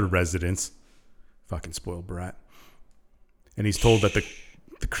his other residents. Fucking spoiled brat. And he's told that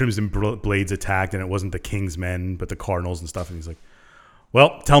the Crimson Blades attacked and it wasn't the King's men, but the Cardinals and stuff. And he's like,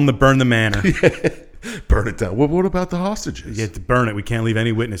 well, tell them to burn the manor. Burn it down. What about the hostages? You have to burn it. We can't leave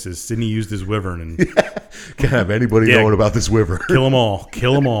any witnesses. Sydney used his wyvern and Can't have anybody knowing about this wyvern. kill them all.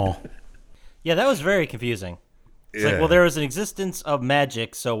 Kill them all. Yeah, that was very confusing. It's like, well, there was an existence of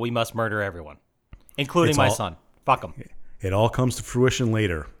magic, so we must murder everyone, including It's my all- son. Fuck him. It all comes to fruition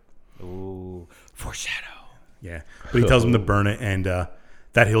later. Ooh, foreshadow. Yeah. But he tells him to burn it and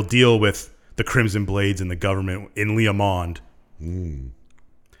that he'll deal with the Crimson Blades and the government in Leomond.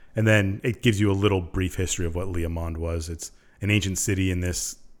 And then it gives you a little brief history of what Leomond was. It's an ancient city in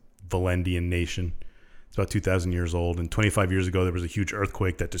this Valendian nation. It's about 2,000 years old. And 25 years ago, there was a huge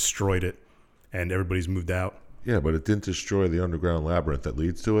earthquake that destroyed it. And everybody's moved out. Yeah, but it didn't destroy the underground labyrinth that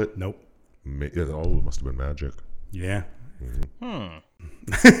leads to it. Nope. It must have been magic. Yeah.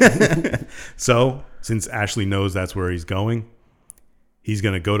 So, since Ashley knows that's where he's going, he's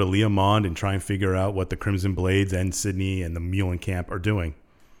going to go to Leomond and try and figure out what the Crimson Blades and Sydney and the Muhlencamp are doing.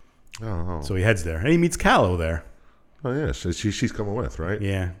 Oh, So he heads there. And he meets Callow there. oh yeah. So she's coming with, right?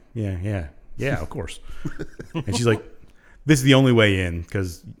 Yeah, of course. And she's like, this is the only way in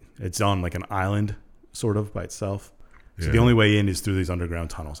because it's on like an island sort of by itself. So the Yeah. only way in is through these underground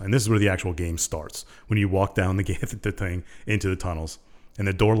tunnels. And this is where the actual game starts. When you walk down the the thing into the tunnels and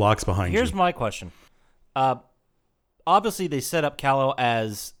the door locks behind Here's you. my question. Obviously, they set up Callow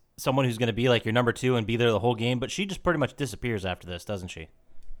as someone who's going to be like your number 2 and be there the whole game, but she just pretty much disappears after this, doesn't she?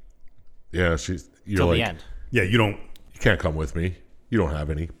 Yeah, you're Till like, the end. Yeah, you don't. you can't come with me. You don't have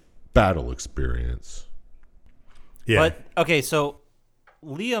any battle experience. Yeah. But okay, so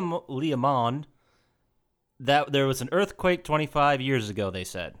Leomond, that there was an earthquake 25 years ago, they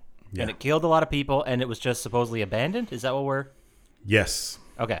said, Yeah. and it killed a lot of people, and it was just supposedly abandoned. Is that what we're? Yes.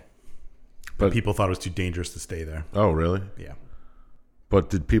 Okay. But People thought it was too dangerous to stay there. oh, really? Yeah. But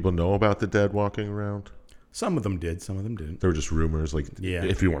did people know about the dead walking around? Some of them did. Some of them didn't. There were just rumors, like, Yeah.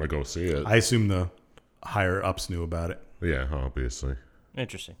 if you want to go see it. I assume the higher ups knew about it. Yeah, obviously.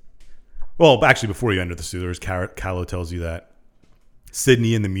 Interesting. Well, actually, before you enter the sewers, Callow tells you that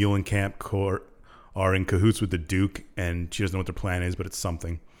Sydney and the Muhlencamp court are in cahoots with the Duke, and she doesn't know what their plan is, but it's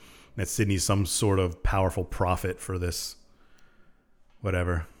something. That Sydney's some sort of powerful prophet for this,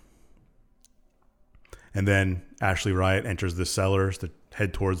 whatever. And then Ashley Riot enters the cellars to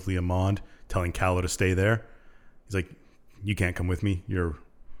head towards Leomond, telling Callow to stay there. He's like, you can't come with me. You're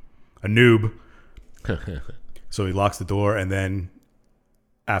a noob. So he locks the door, and then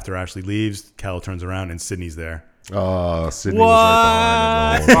after Ashley leaves, Callow turns around, and Sydney's there. Oh, Sydney was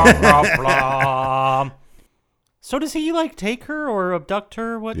right behind him the whole time. Blah, blah, blah. So does he like take her or abduct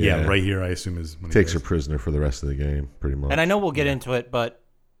her? What? Yeah, Yeah. right here, I assume is when he Takes her goes. prisoner for the rest of the game, pretty much. And I know we'll get into it, but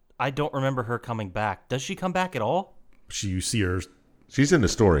I don't remember her coming back. Does she come back at all? You see her. She's in the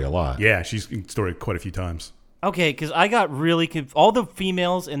story a lot. Yeah, she's in the story quite a few times. Okay, because I got really all the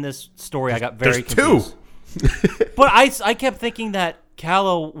females in this story. I got very There's confused. But I kept thinking that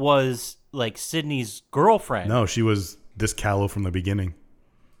Callow was like Sydney's girlfriend. No, she was this Callow from the beginning.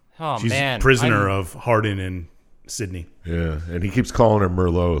 Oh She's man, prisoner of Hardin and Sydney. Yeah, and he keeps calling her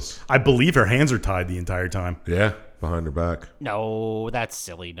Merlots. I believe her hands are tied the entire time. Yeah, behind her back. No, that's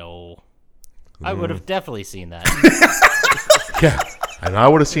silly. No, I would have definitely seen that. Yeah, and I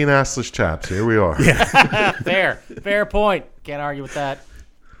would have seen assless chaps. Here we are. Yeah. Fair point. Can't argue with that.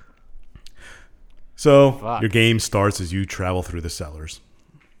 So Fuck. your game starts as you travel through the cellars.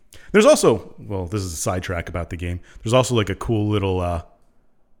 There's also, well, this is a sidetrack about the game. There's also like a cool little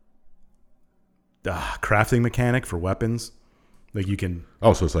crafting mechanic for weapons. Like you can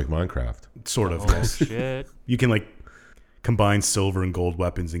Oh, so it's like Minecraft. sort of, Oh yes. shit. You can like combine silver and gold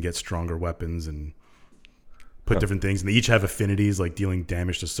weapons and get stronger weapons and put different things. And they each have affinities, like dealing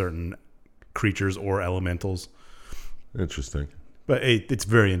damage to certain creatures or elementals. Interesting. But it's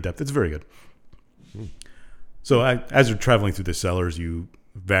very in depth. It's very good. So as you're traveling through the cellars, you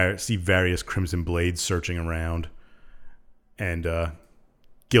see various Crimson Blades searching around, and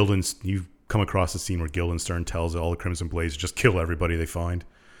you come across the scene where Guildenstern tells all the Crimson Blades to just kill everybody they find,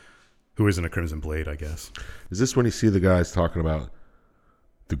 who isn't a Crimson Blade, I guess. Is this when you see the guys talking about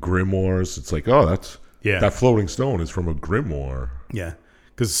the grimoires? It's like, oh, Yeah. that floating stone is from a grimoire. Yeah,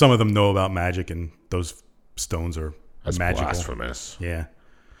 because some of them know about magic, and those stones are That's magical. blasphemous. Yeah.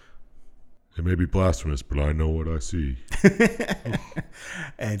 It may be blasphemous, but I know what I see.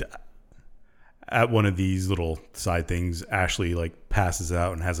 And at one of these little side things, Ashley like passes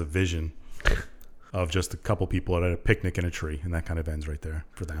out and has a vision of just a couple people at a picnic in a tree, and that kind of ends right there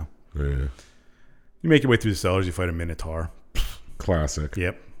for now. Yeah. You make your way through the cellars, you fight a Minotaur. Classic.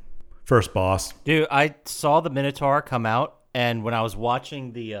 Yep. First boss. Dude, I saw the Minotaur come out, and when I was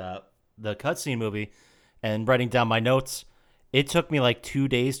watching the cutscene movie and writing down my notes, it took me like 2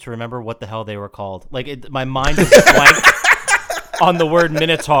 days to remember what the hell they were called. Like, my mind was blank on the word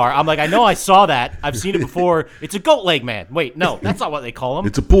Minotaur. I'm like, I know I saw that. I've seen it before. It's a goat leg man. Wait, no, that's not what they call him.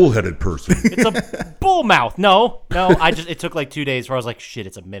 It's a bull-headed person. It's a bull mouth. No. It took like 2 days where I was like, shit,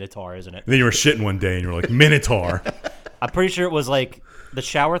 it's a Minotaur, isn't it? And then you were shitting one day and you were like, Minotaur. I'm pretty sure it was like the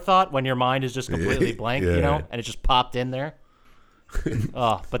shower thought when your mind is just completely blank, Yeah. you know, and it just popped in there.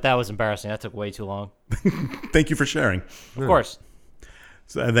 Oh, but that was embarrassing. That took way too long. Thank you for sharing. Of course.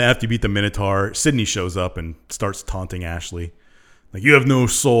 So then after you beat the Minotaur, Sydney shows up and starts taunting Ashley. Like, you have no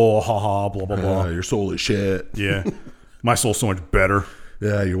soul, haha, blah, blah, blah. Your soul is shit. Yeah. My soul's so much better.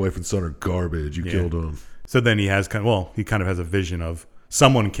 Yeah, your wife and son are garbage. You killed them. So then he kind of has a vision of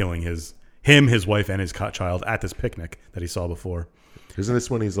someone killing his wife, and his child at this picnic that he saw before. Isn't this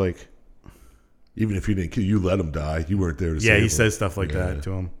when he's like, even if you didn't kill, you let him die. You weren't there to save Yeah, him. he says stuff like that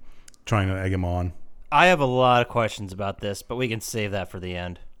to him, trying to egg him on. I have a lot of questions about this, but we can save that for the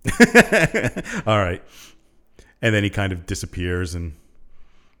end. All right. And then he kind of disappears, and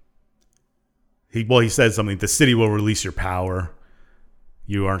he says something. The city will release your power.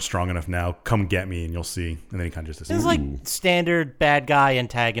 You aren't strong enough now. Come get me, and you'll see. And then he kind of just This disappears. is like standard bad guy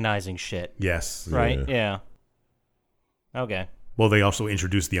antagonizing shit, Yes. right? Yeah. Okay. Well, they also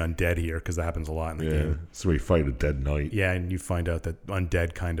introduce the undead here because that happens a lot in the Yeah. game. So we fight a dead knight. Yeah, and you find out that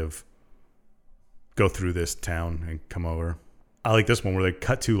undead kind of go through this town and come over. I like this one where they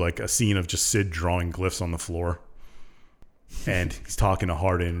cut to like a scene of just Sid drawing glyphs on the floor. And he's talking to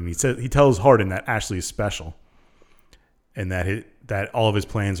Hardin, and he tells Hardin that Ashley is special, and that all of his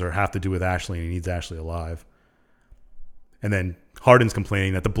plans have to do with Ashley, and he needs Ashley alive. And then Hardin's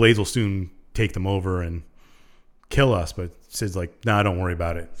complaining that the Blades will soon take them over and kill us, but Sid's like, "Nah, don't worry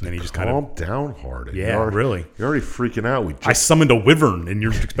about it." And then he just kind of, Calm down, Hardin. yeah, really. You're already freaking out. I summoned a wyvern, and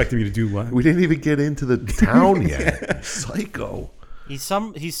you're expecting me to do what? We didn't even get into the town yet. Psycho. He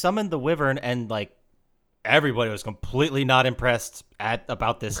summoned the wyvern, and like everybody was completely not impressed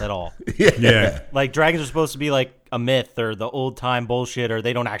about this at all. Yeah. Like, dragons are supposed to be like a myth or the old time bullshit, or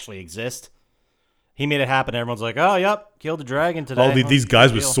they don't actually exist. He made it happen. Everyone's like, "Oh, yep, killed a dragon today." All these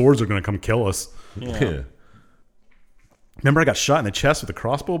guys with Deal. swords are going to come kill us. Yeah. Remember I got shot in the chest with a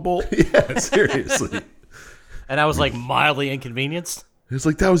crossbow bolt? Yeah, seriously. And I was like mildly inconvenienced. It's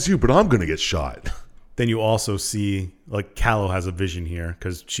like, that was you, but I'm going to get shot. Then you also see, like, Callow has a vision here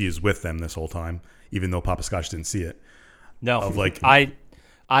because she is with them this whole time, even though Papa Scotch didn't see it. No, Of, like- I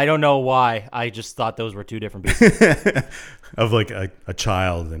don't know why. I just thought those were two different people. Of, like, a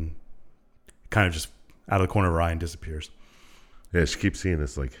child, and kind of just out of the corner of her eye and disappears. Yeah, she keeps seeing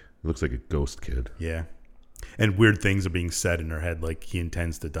this, like, it looks like a ghost kid. Yeah. And weird things are being said in her head, like he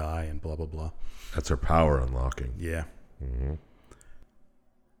intends to die and blah, blah, blah. That's her power unlocking. Yeah.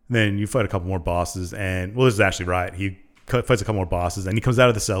 Then you fight a couple more bosses, and this is actually right. He fights a couple more bosses, and he comes out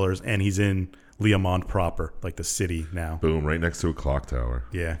of the cellars, and he's in Leomond proper, like the city now. Boom, right next to a clock tower.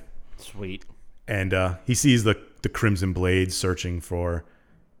 Yeah. Sweet. And he sees the Crimson Blades searching for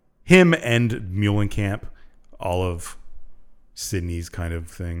him and Muhlenkamp, all of Sydney's kind of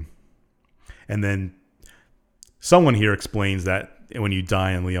thing. And then someone here explains that when you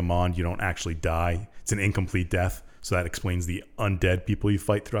die in Leomond, you don't actually die. It's an incomplete death. So that explains the undead people you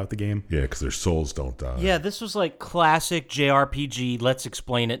fight throughout the game. Yeah, because their souls don't die. Yeah, this was like classic JRPG. Let's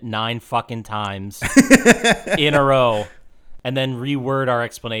explain it 9 fucking times in a row, and then reword our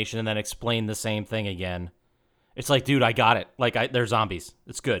explanation, and then explain the same thing again. It's like, dude, I got it. Like, they're zombies.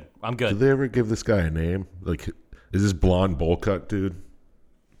 It's good. I'm Did good. they ever give this guy a name? Like, is this blonde bowl cut dude?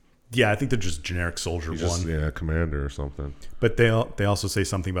 Yeah, I think they're just generic soldier He's one. just, yeah, commander or something. But they also say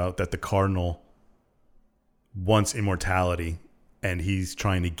something about that the Cardinal wants immortality, and he's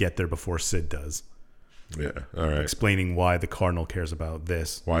trying to get there before Sid does. Yeah, all right. Explaining why the Cardinal cares about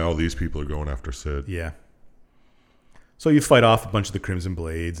this. Why all these people are going after Sid. Yeah. So you fight off a bunch of the Crimson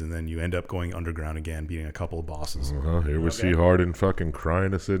Blades, and then you end up going underground again, beating a couple of bosses. Uh-huh. Here we see Hardin fucking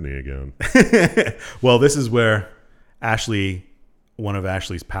crying to Sydney again. Well, this is where one of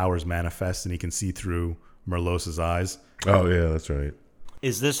Ashley's powers manifests, and he can see through Merlos's eyes. Oh, yeah, that's right.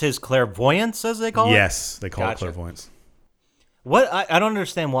 Is this his clairvoyance, as they call it? Yes, they call Gotcha. it clairvoyance. I don't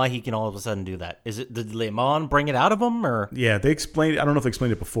understand why he can all of a sudden do that. Is it did Lemon bring it out of him or? Yeah, they explained. I don't know if they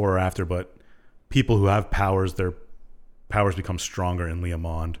explained it before or after, but people who have powers, their powers become stronger in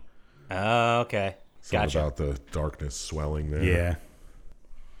Leomond. Oh, okay. Something Gotcha. about the darkness swelling there. Yeah.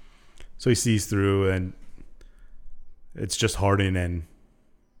 So he sees through, and it's just Hardin and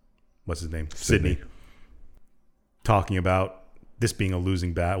what's his name, Sydney, talking about this being a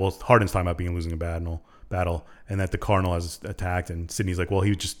losing battle. Well, Hardin's talking about being a losing battle, and that the Cardinal has attacked. And Sydney's like, well,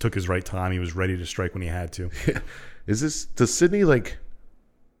 he just took his right time. He was ready to strike when he had to. Does Sydney like?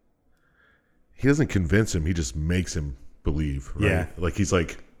 He doesn't convince him. He just makes him believe. Right? Yeah. Like he's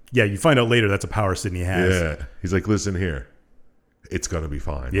like. Yeah, you find out later that's a power Sydney has. Yeah. He's like, listen here, it's gonna be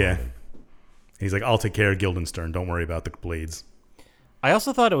fine. Yeah. He's like, I'll take care of Guildenstern. Don't worry about the blades. I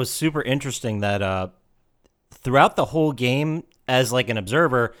also thought it was super interesting that throughout the whole game, as like an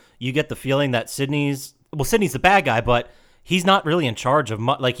observer, you get the feeling that Sydney's the bad guy, but he's not really in charge of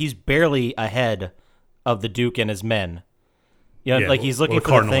like he's barely ahead of the Duke and his men. You know, Yeah, like he's looking well, the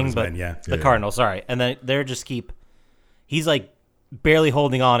for Cardinal the and thing, his but men, yeah. the Yeah. Cardinal, sorry, and then they're just he's like barely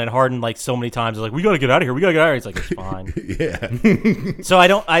holding on, and Harden like so many times is like, we gotta get out of here, we gotta get out of here. He's like, it's fine. Yeah. So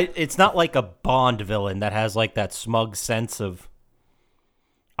it's not like a Bond villain that has like that smug sense of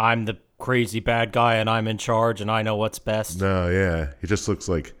I'm the crazy bad guy and I'm in charge and I know what's best. No, yeah. He just looks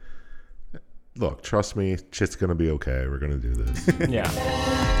like, look, trust me, shit's gonna be okay. We're gonna do this. Yeah.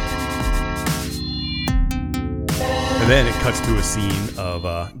 And then it cuts to a scene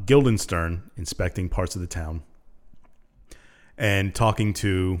of Guildenstern inspecting parts of the town and talking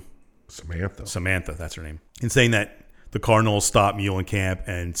to Samantha. That's her name, and saying that the Cardinals stop Muhlencamp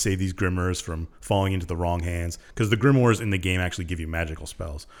and save these Grimoires from falling into the wrong hands, because the Grimoires in the game actually give you magical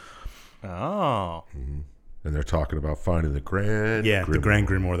spells. Oh. And they're talking about finding the Grand The Grand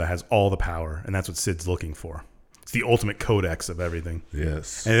Grimoire that has all the power, and that's what Sid's looking for. It's the ultimate codex of everything.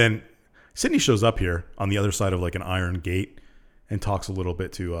 Yes. And then Sydney shows up here on the other side of like an iron gate and talks a little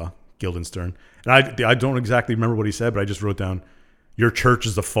bit to Guildenstern. And I don't exactly remember what he said, but I just wrote down, "Your church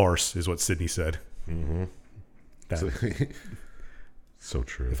is a farce," is what Sydney said. Mm-hmm. That, So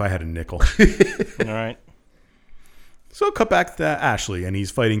true. if I had a nickel. All right. So cut back to Ashley, and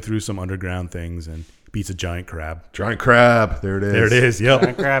he's fighting through some underground things and beats a giant crab. Giant crab. There it is. There it is. Yep.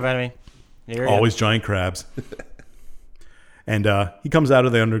 Giant crab enemy. Here he Always is. giant crabs. And he comes out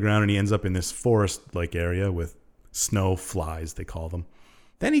of the underground and he ends up in this forest-like area with snow flies, they call them.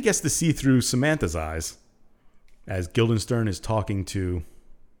 Then he gets to see through Samantha's eyes as Guildenstern is talking to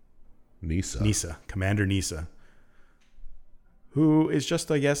Nisa. Commander Nisa, who is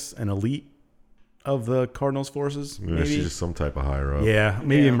just, I guess, an elite of the Cardinals' forces. Yeah, Maybe. she's just some type of higher up. Yeah,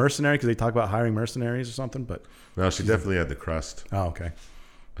 maybe Yeah. a mercenary, because they talk about hiring mercenaries or something. But No, she definitely had the crest. oh, okay.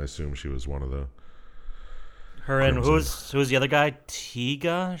 I assume she was one of the. Her and Crimson. who's the other guy?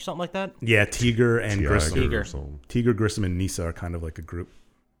 Tiga or something like that? Yeah, Tiger and Grissom. Tiger. or something. Tiger, Grissom, and Nisa are kind of like a group.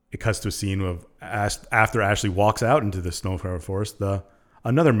 It cuts to a scene of after Ashley walks out into the snow-covered forest,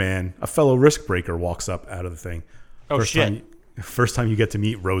 another man, a fellow risk breaker, walks up out of the thing. Oh, shit. First time you get to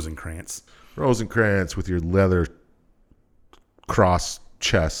meet Rosencrantz. Rosencrantz with your leather cross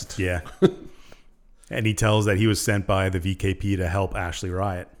chest. Yeah. And he tells that he was sent by the VKP to help Ashley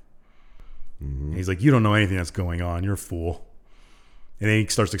riot. And he's like, you don't know anything that's going on. You're a fool. And then he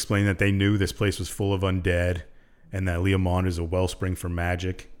starts explaining that they knew this place was full of undead and that Leomond is a wellspring for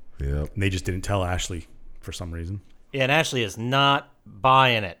magic. Yep. And they just didn't tell Ashley for some reason. Yeah, and Ashley is not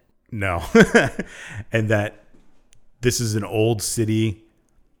buying it. No. And that this is an old city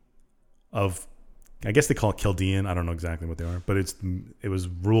of, I guess they call it Chaldean. I don't know exactly what they are, but it was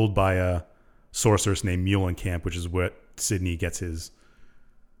ruled by a sorceress named Muhlencamp, which is what Sydney gets his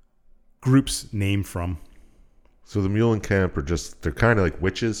group's name from. So the Muhlencamp are they're kind of like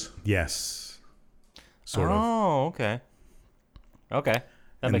witches. Yes. Sort of. Oh, okay. Okay. That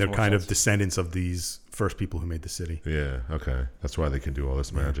And makes they're more kind sense. of descendants of these first people who made the city. Yeah, okay. That's why they can do all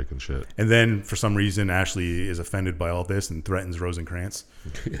this magic and shit. And then for some reason, Ashley is offended by all this and threatens Rosencrantz.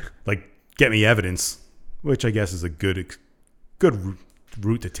 Like, get me evidence, which I guess is a good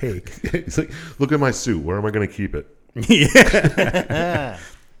route to take. He's like, look at my suit. Where am I going to keep it? Yeah.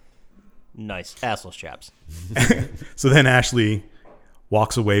 Nice. Assless chaps. So then Ashley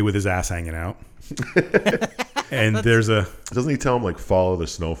walks away with his ass hanging out. And there's a, Doesn't he tell him, like, follow the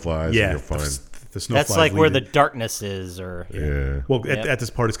snowflies and yeah, you'll find... the snowflies. That's like where the lead darkness is, or Yeah. Well, Yep. at this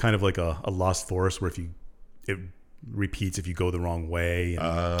part, it's kind of like a lost forest where it repeats if you go the wrong way. And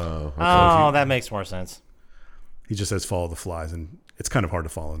Oh. oh, that makes more sense. he just says follow the flies, and it's kind of hard to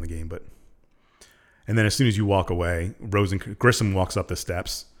follow in the game. And then as soon as you walk away, Grissom walks up the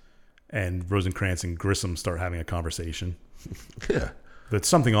steps, and Rosencrantz and Grissom start having a conversation. Yeah. But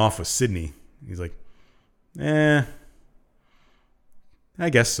something off with Sidney. He's like, I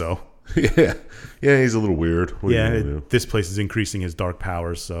guess so. Yeah. Yeah, he's a little weird. What are you gonna do? This place is increasing his dark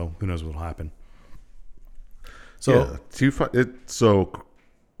powers, so who knows what will happen. So, yeah. Do you find it? So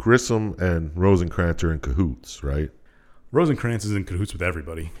Grissom and Rosencrantz are in cahoots, right? Rosencrantz is in cahoots with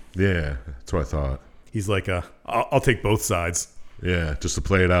everybody. Yeah, that's what I thought. He's like, I'll take both sides. Yeah, just to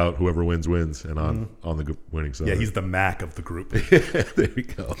play it out, whoever wins, wins, and on the winning side. Yeah, he's the Mac of the group. Yeah, there we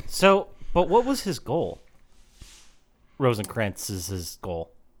go. So, but what was his goal? Rosencrantz's his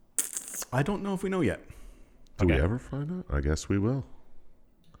goal. I don't know if we know yet. Do we Okay. ever find out? I guess we will.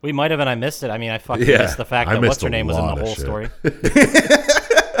 We might have, and I missed it. I mean, I fucking Yeah, missed the fact I that missed what's her a name was in lot the of whole shit. story.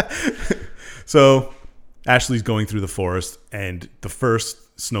 So Ashley's going through the forest, and the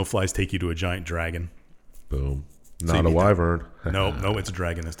first snowflies take you to a giant dragon. Boom. you Not a need to- wyvern. No, it's a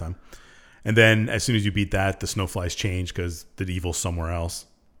dragon this time. And then as soon as you beat that, the snowflies change because the evil's somewhere else.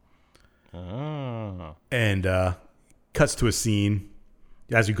 Oh. And cuts to a scene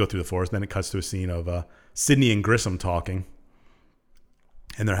as you go through the forest. Then it cuts to a scene of Sidney and Grissom talking,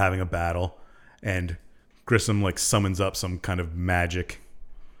 and they're having a battle. And Grissom like summons up some kind of magic.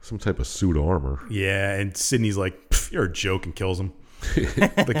 Some type of suit armor. Yeah, and Sidney's like, "You're a joke," and kills him.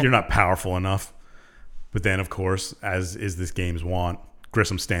 Like, you're not powerful enough. But then, of course, as is this game's wont,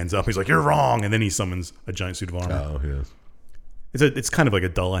 Grissom stands up. He's like, "You're wrong," and then he summons a giant suit of armor. Oh, yes. It's kind of like a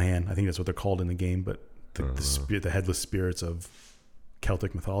Dullahan. I think that's what they're called in the game, but the headless spirits of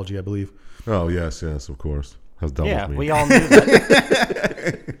Celtic mythology, I believe. Oh, yes, of course. Has doubles Yeah, me. we all knew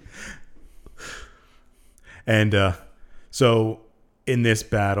that. And so in this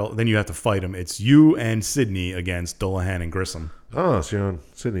battle, then you have to fight him. It's you and Sidney against Dullahan and Grissom. Oh, so you're on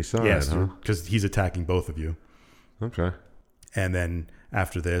Sidney's side, Yes, huh? because he's attacking both of you. Okay. And then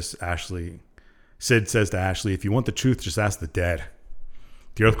after this, Sid says to Ashley, "If you want the truth, just ask the dead.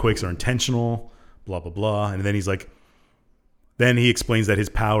 The earthquakes are intentional, blah, blah, blah." And then he's like, then he explains that his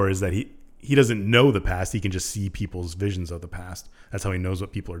power is that he doesn't know the past. He can just see people's visions of the past. That's how he knows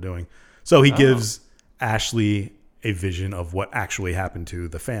what people are doing. So he gives Ashley a vision of what actually happened to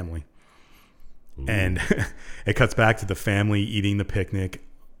the family. Ooh. And it cuts back to the family eating the picnic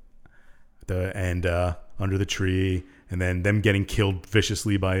under the tree, and then them getting killed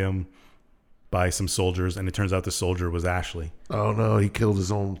viciously by some soldiers, and it turns out the soldier was Ashley. Oh, no, he killed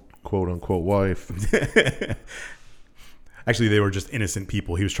his own quote-unquote wife. Actually, they were just innocent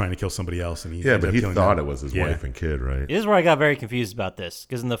people. He was trying to kill somebody else, and Yeah, but he thought them. it was his wife and kid, right? This is where I got very confused about this,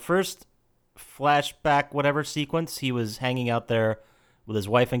 because in the first flashback, whatever sequence, he was hanging out there with his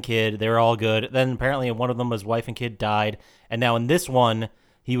wife and kid. They were all good. Then apparently one of them, his wife and kid, died. And now in this one,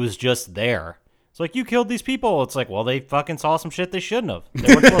 he was just there. It's like, you killed these people. It's like, well, they fucking saw some shit they shouldn't have.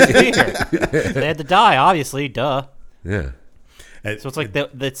 They weren't supposed to be here. They had to die, obviously. Duh. Yeah. So it's like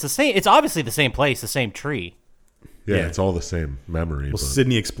it's the same. It's obviously the same place, the same tree. Yeah, Yeah. it's all the same memory. Well, but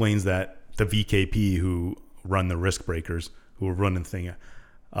Sidney explains that the VKP who run the Risk Breakers, who were running the thing,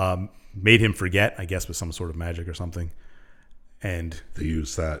 made him forget, I guess, with some sort of magic or something. And they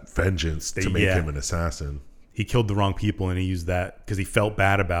use that vengeance to make him an assassin. he killed the wrong people, and he used that because he felt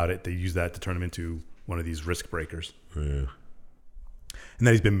bad about it. They used that to turn him into one of these Risk Breakers. Yeah. And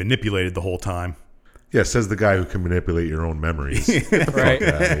then he's been manipulated the whole time. Yeah, says the guy who can manipulate your own memories. Right.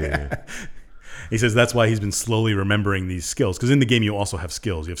 Yeah. He says that's why he's been slowly remembering these skills. Because in the game, you also have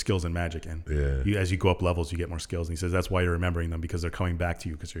skills. You have skills in magic. And as you go up levels, you get more skills. And he says that's why you're remembering them, because they're coming back to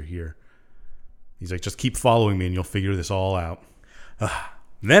you because you're here. He's like, just keep following me and you'll figure this all out.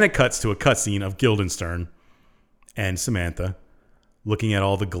 Then it cuts to a cutscene of Guildenstern and Samantha looking at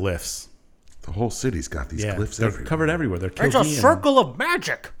all the glyphs. The whole city's got these glyphs they're everywhere. covered everywhere. They're It's a Kilkean. circle of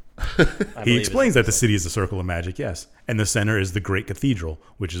magic. He explains that the city is a circle of magic, yes. And the center is the Great Cathedral,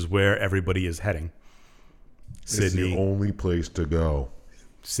 which is where everybody is heading. It's the only place to go.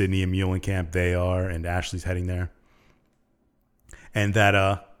 Sidney and Muhlenkamp, they are, and Ashley's heading there. And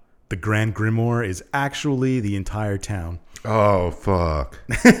that the Grand Grimoire is actually the entire town. Oh, fuck.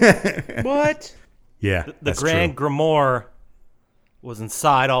 What? Yeah, The that's Grand true. Grimoire was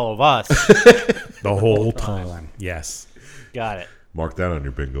inside all of us. The whole time. Yes. Got it. Mark that on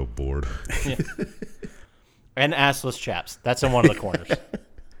your bingo board. And assless chaps. That's in one of the corners.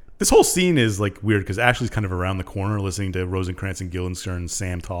 This whole scene is like weird because Ashley's kind of around the corner listening to Rosencrantz and Guildenstern and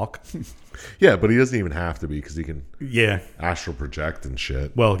Sam talk. Yeah, but he doesn't even have to be because he can Yeah. astral project and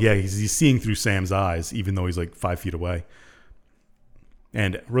shit. Well, yeah, he's seeing through Sam's eyes, even though he's like 5 feet away.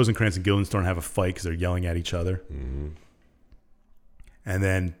 And Rosencrantz and Guildenstern have a fight because they're yelling at each other. Mm-hmm. And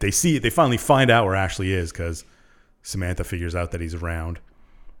then they finally find out where Ashley is because Samantha figures out that he's around.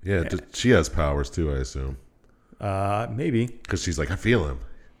 Yeah, she has powers too, I assume. Maybe. Because she's like, I feel him.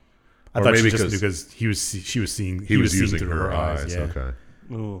 I Or thought she maybe just 'cause knew because she was seeing He was seeing using through her eyes. Yeah. Okay.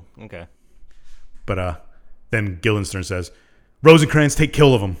 Ooh, okay. But then Guildenstern says, Rosencrantz, take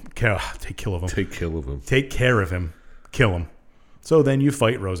kill of him. Take kill of him. Take kill of him. Take care of him. Kill him. So then you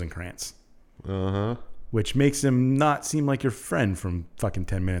fight Rosencrantz, Uh-huh. which makes him not seem like your friend from fucking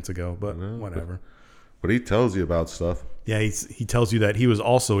 10 minutes ago, but whatever. But he tells you about stuff. Yeah, he tells you that he was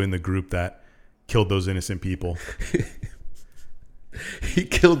also in the group that killed those innocent people. He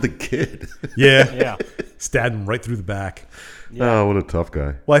killed the kid. Yeah. Yeah. Stabbed him right through the back. Oh, what a tough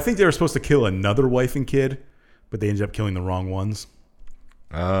guy. Well, I think they were supposed to kill another wife and kid, but they ended up killing the wrong ones.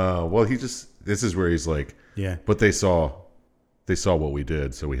 Well, this is where he's like, Yeah. but they saw what we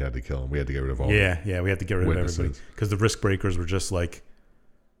did, so we had to kill him. We had to get rid of all Yeah, we had to get rid Witnesses. of everybody. Because the risk breakers were just like,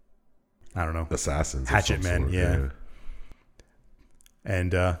 I don't know. assassins. of Hatchet some men, sort. yeah.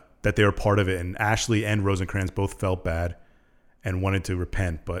 And that they were part of it. And Ashley and Rosencrantz both felt bad and wanted to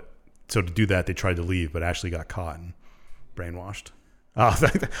repent. But so to do that, they tried to leave, but Ashley got caught and brainwashed. I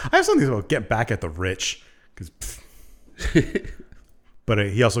have something about get back at the rich. But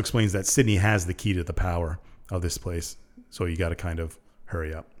he also explains that Sydney has the key to the power of this place. So you got to kind of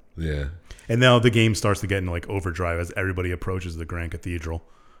hurry up. Yeah. And now the game starts to get into like overdrive as everybody approaches the Grand Cathedral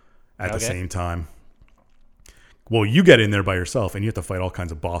at the same time. Well, you get in there by yourself and you have to fight all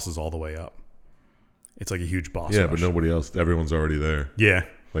kinds of bosses all the way up. It's like a huge boss Yeah, rush. but nobody else. Everyone's already there. Yeah.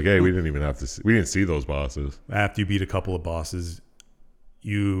 Like, hey, we didn't even have to. We didn't see those bosses. After you beat a couple of bosses,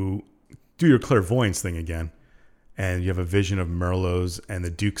 you do your clairvoyance thing again, and you have a vision of Merlot's and the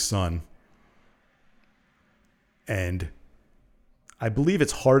Duke's son. And I believe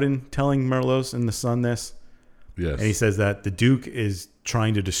it's Hardin telling Merlot's and the son this. Yes. And he says that the Duke is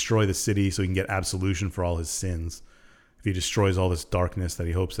trying to destroy the city so he can get absolution for all his sins. If he destroys all this darkness, that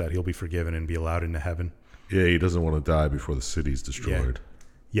he hopes that he'll be forgiven and be allowed into heaven. Yeah, he doesn't want to die before the city's destroyed.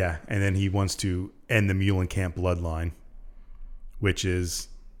 Yeah, and then he wants to end the Muhlenkamp bloodline, which is,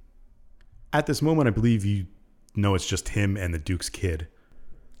 at this moment, I believe you know it's just him and the Duke's kid.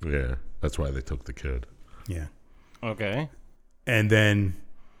 Yeah, that's why they took the kid. Yeah. Okay. And then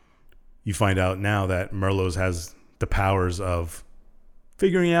you find out now that Merlot's has the powers of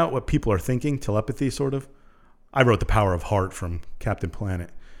figuring out what people are thinking, telepathy, sort of. I wrote The Power of Heart from Captain Planet.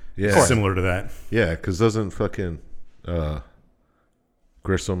 Yeah, Similar to that. yeah, because doesn't fucking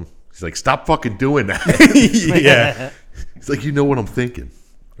Grissom? He's like, stop fucking doing that. Yeah. He's like, you know what I'm thinking,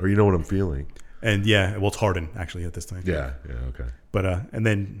 or you know what I'm feeling. And yeah, well, it's Hardin, actually, at this time. Yeah, okay. But and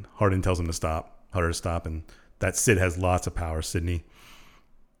then Hardin tells him to stop, and that Sid has lots of power, Sydney.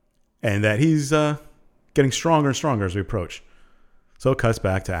 And that he's getting stronger and stronger as we approach. So it cuts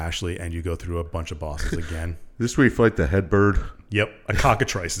back to Ashley, and you go through a bunch of bosses again. This is where you fight the head bird. Yep, a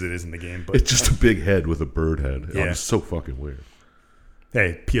cockatrice as it is in the game. But It's just a big head with a bird head. Yeah. It's so fucking weird.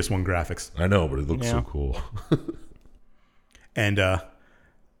 hey, PS1 graphics. I know, but it looks so Yeah. cool. And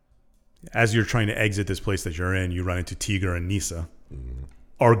as you're trying to exit this place that you're in, you run into Tiger and Nisa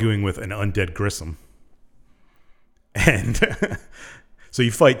arguing with an undead Grissom. And so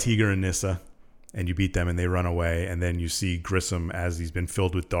you fight Tiger and Nissa, and you beat them, and they run away. And then you see Grissom as he's been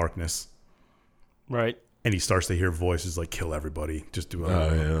filled with darkness. Right. And he starts to hear voices like, kill everybody. Just do it.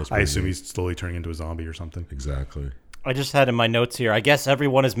 Oh, yeah, that's I pretty assume neat. he's slowly turning into a zombie or something. Exactly. I just had in my notes here. I guess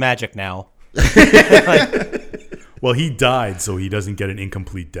everyone is magic now. Well, he died, so he doesn't get an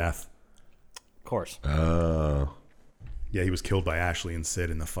incomplete death. Of course. Oh, Yeah, he was killed by Ashley and Sid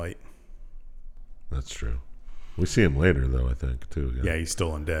in the fight. that's true. We see him later, though, I think, too. Yeah, he's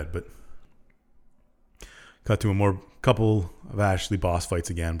still undead, but cut to a couple of Ashley boss fights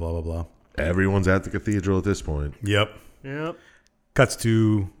again, blah, blah, blah. Everyone's at the cathedral at this point. Yep. Yep. Cuts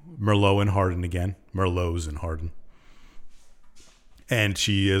to Merlot and Hardin again. Merlot's and Hardin. And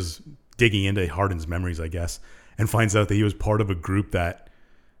she is digging into Hardin's memories, I guess, and finds out that he was part of a group that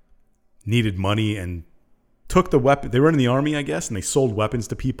needed money and took the weapon. They were in the army, I guess, and they sold weapons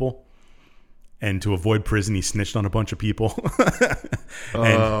to people. And to avoid prison, he snitched on a bunch of people.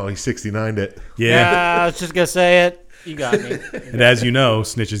 Oh, he 69'd it. Yeah. I was just gonna say it. You got me. And as you know,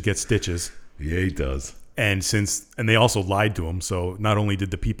 snitches get stitches. Yeah, he does. And they also lied to him. So not only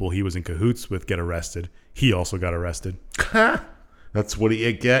did the people he was in cahoots with get arrested, he also got arrested. That's what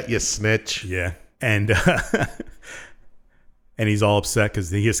you get, you snitch. Yeah. And and he's all upset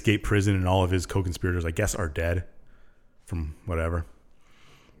because he escaped prison and all of his co-conspirators, I guess, are dead from whatever.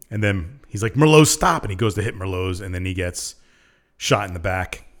 And then he's like, Merlot, stop. And he goes to hit Merlot's, and then he gets shot in the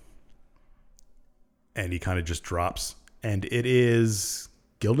back. And he kind of just drops. And it is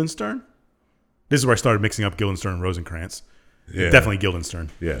Guildenstern? This is where I started mixing up Guildenstern and Rosencrantz. Yeah. Definitely Guildenstern.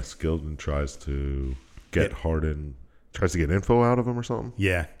 Yes, Gildan tries to get Hardin, tries to get info out of him or something.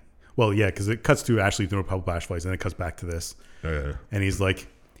 Yeah. Well, yeah, because it cuts to Ashley through a couple flashlights, and then it cuts back to this. Yeah. And he's like,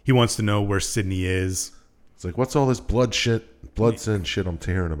 he wants to know where Sydney is. It's like, what's all this blood sin shit I'm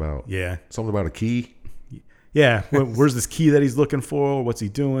hearing about? Yeah. Something about a key? Yeah. Where's this key that he's looking for? What's he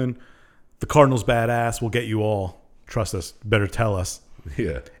doing? The Cardinal's badass. We'll get you all. Trust us. Better tell us.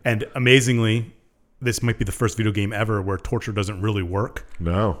 Yeah. And amazingly, this might be the first video game ever where torture doesn't really work.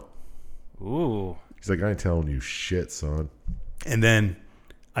 No. Ooh. He's like, I ain't telling you shit, son. And then,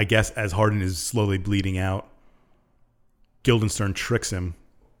 I guess, as Hardin is slowly bleeding out, Guildenstern tricks him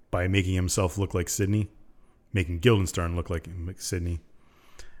by making himself look like Sydney, making Guildenstern look like Sydney.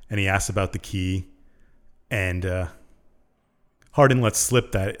 And he asks about the key, and Hardin lets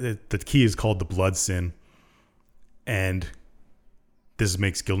slip that the key is called the Blood Sin, and this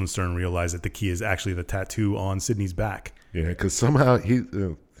makes Guildenstern realize that the key is actually the tattoo on Sydney's back. Yeah, because somehow he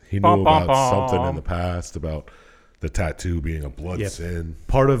knew about something in the past about the tattoo being a blood sin.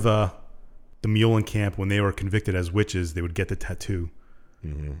 Part of the Mulan camp, when they were convicted as witches, they would get the tattoo.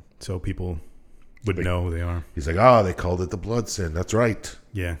 Mm-hmm. So people would know who they are. He's like, they called it the blood sin. That's right.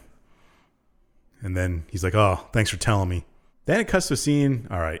 Yeah. And then he's like, thanks for telling me. Then it cuts to a scene.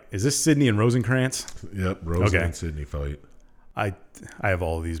 All right, is this Sydney and Rosencrantz? Yep, Rosen and Sydney fight. I have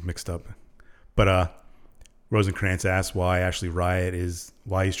all of these mixed up. But Rosencrantz asks why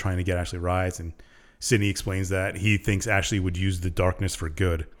he's trying to get Ashley riots, and Sydney explains that he thinks Ashley would use the darkness for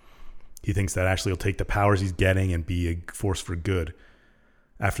good. He thinks that Ashley will take the powers he's getting and be a force for good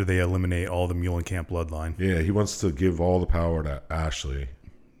after they eliminate all the Muhlenkamp bloodline. Yeah, he wants to give all the power to Ashley.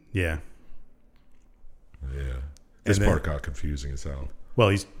 Yeah. Yeah. This part got confusing as hell.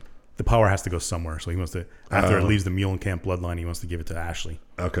 Well, the power has to go somewhere, so he wants to, after it leaves the Muhlenkamp bloodline, he wants to give it to Ashley.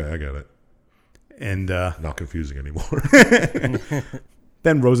 Okay, I get it. And not confusing anymore.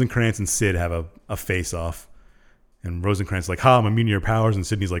 Then Rosencrantz and Sid have a face-off. And Rosencrantz is like, I'm immune to your powers. And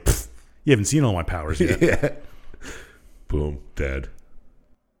Sydney's like, you haven't seen all my powers yet. Yeah. Boom, dead.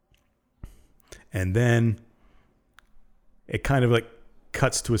 And then it kind of like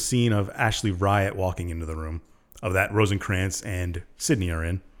cuts to a scene of Ashley Riot walking into the room of that Rosencrantz and Sydney are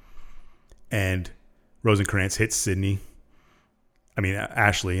in. And Rosencrantz hits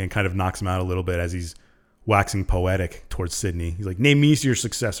Ashley, and kind of knocks him out a little bit as he's waxing poetic towards Sydney. He's like, name me your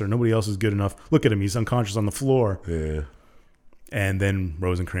successor. Nobody else is good enough. Look at him. He's unconscious on the floor. Yeah. And then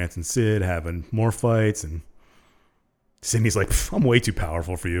Rosencrantz and Sid having more fights, and Sydney's like, I'm way too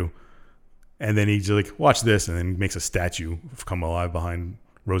powerful for you. And then he's like, watch this, and then makes a statue come alive behind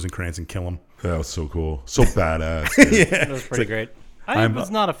Rosencrantz and kill him. That was so cool. So badass. Yeah. That was pretty great. I was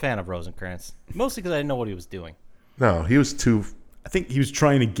not a fan of Rosencrantz, mostly because I didn't know what he was doing. No, he was too... I think he was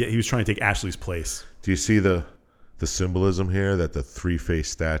trying to take Ashley's place. Do you see the symbolism here that the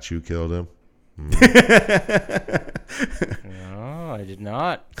three-faced statue killed him? No, I did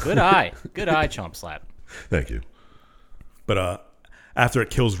not. Good eye. Good eye, Chomp Slap. Thank you. But after it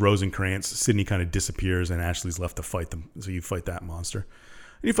kills Rosencrantz, Sydney kind of disappears, and Ashley's left to fight them. So you fight that monster.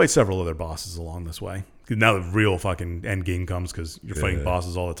 And you fight several other bosses along this way. Now the real fucking end game comes, because you're fighting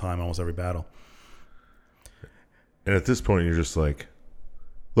bosses all the time, almost every battle. And at this point, you're just like,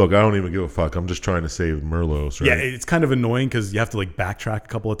 look, I don't even give a fuck. I'm just trying to save Merlos, right? Yeah, it's kind of annoying because you have to like backtrack a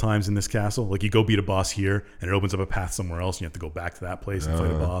couple of times in this castle. Like you go beat a boss here, and it opens up a path somewhere else, and you have to go back to that place and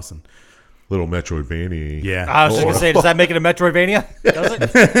fight a boss. And little Metroidvania. yeah, I was just going to say, does that make it a Metroidvania? Does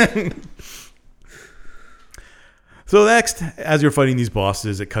it? So next, as you're fighting these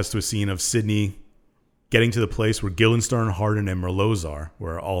bosses, it cuts to a scene of Sydney getting to the place where Guildenstern, Hardin, and Merlot are,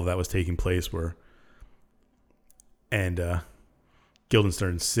 where all of that was taking place. And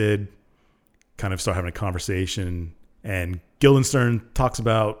Guildenstern and Sid kind of start having a conversation, and Guildenstern talks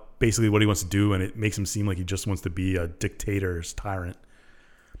about basically what he wants to do, and it makes him seem like he just wants to be a dictator's tyrant.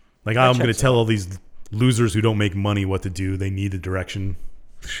 Like, I'm going to tell all these losers who don't make money what to do. They need the direction.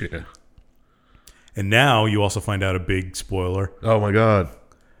 Shit. And now you also find out a big spoiler Oh my god.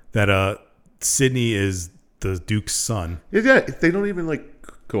 that Sydney is the Duke's son. Yeah, they don't even like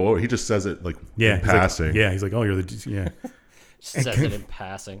go over. He just says it like in he's passing. Like, he's like, oh, you're the Duke. Yeah. Says it in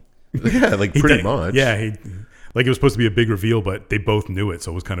passing. Yeah, like pretty much. Yeah, like it was supposed to be a big reveal, but they both knew it,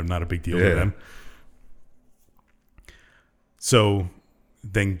 so it was kind of not a big deal to them. So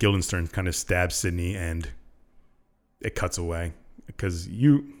then Guildenstern kind of stabs Sydney, and it cuts away because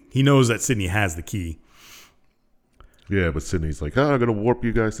he knows that Sydney has the key. Yeah, but Sydney's like, I'm gonna warp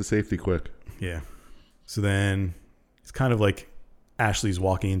you guys to safety quick. Yeah. So then it's kind of like Ashley's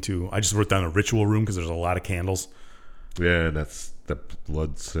walking into. I just wrote down a ritual room because there's a lot of candles. Yeah, and that's the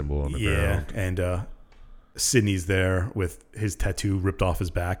blood symbol on the ground. And Sidney's there with his tattoo ripped off his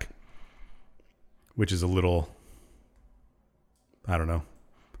back, which is a little, I don't know,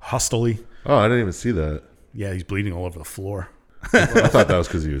 hostile-y. Oh, I didn't even see that. Yeah, he's bleeding all over the floor. I thought that was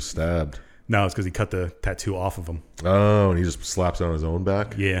because he was stabbed. No, it's because he cut the tattoo off of him. Oh, and he just slaps it on his own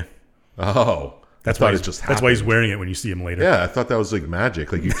back? Yeah. Oh. That's I why thought he's, it just that's why he's happened. wearing it when you see him later. Yeah, I thought that was like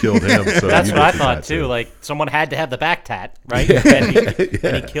magic. Like you killed him. So That's you what I get the thought tattoo. too. Like someone had to have the back tat, right?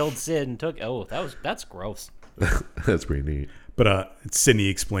 And he killed Sid and took. Oh, that's gross. That's pretty neat. But Sidney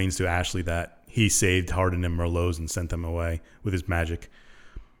explains to Ashley that he saved Hardin and Merlot's and sent them away with his magic.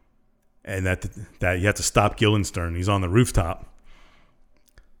 And that you have to stop Guildenstern. He's on the rooftop.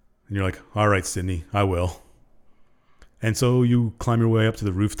 And you're like, all right, Sidney, I will. And so you climb your way up to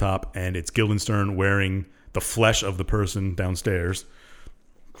the rooftop, and it's Guildenstern wearing the flesh of the person downstairs.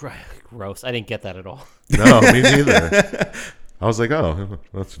 Gross. I didn't get that at all. No, me neither. I was like, oh,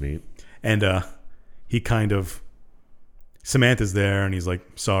 that's neat. And he kind of... Samantha's there, and he's like,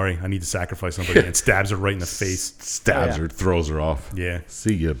 sorry, I need to sacrifice somebody, and stabs her right in the face. Stabs her, throws her off. Yeah.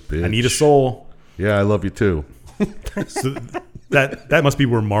 See ya, bitch. I need a soul. Yeah, I love you too. So that must be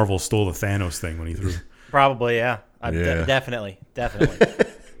where Marvel stole the Thanos thing when he threw. Probably, yeah. Yeah. Definitely.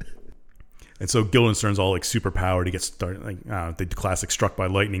 And so Guildenstern's all like super powered. He gets started like the classic struck by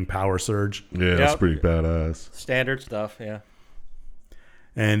lightning power surge. Yeah, that's pretty badass. Standard stuff, yeah.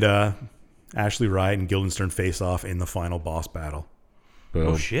 And Ashley Wright and Guildenstern face off in the final boss battle. Boom.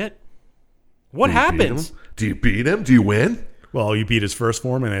 Oh shit! What Do you beat happens? him? Do you beat him? Do you win? Well, you beat his first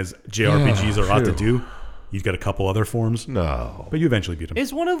form, and as JRPGs are ought to do, you've got a couple other forms, No. but you eventually beat him.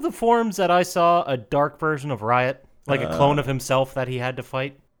 Is one of the forms that I saw a dark version of Riot, like a clone of himself that he had to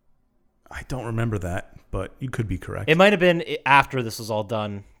fight? I don't remember that, but you could be correct. It might have been after this was all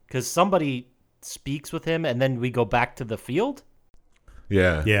done, because somebody speaks with him, and then we go back to the field.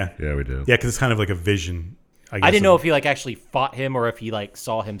 Yeah. Yeah. Yeah, we do. Yeah, because it's kind of like a vision. I I didn't know if he like actually fought him or if he like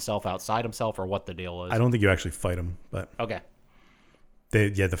saw himself outside himself or what the deal was. I don't think you actually fight him, but Okay.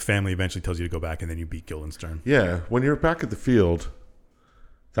 the family eventually tells you to go back, and then you beat Guildenstern. Yeah, when you're back at the field,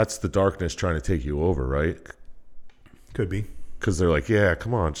 that's the darkness trying to take you over, right? Could be. Because they're like, yeah,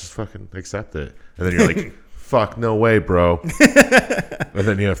 come on, just fucking accept it. And then you're like, fuck, no way, bro. And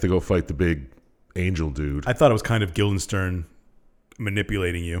then you have to go fight the big angel dude. I thought it was kind of Guildenstern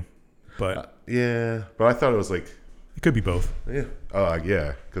manipulating you, but Yeah, but I thought it was like, it could be both. yeah,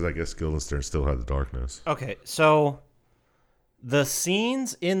 yeah, because I guess Guildenstern still had the darkness. Okay, so the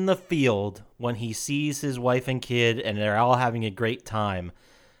scenes in the field when he sees his wife and kid and they're all having a great time,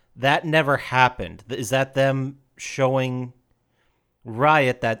 that never happened. Is that them showing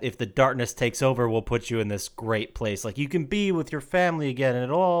Riot that if the darkness takes over, we'll put you in this great place? Like, you can be with your family again and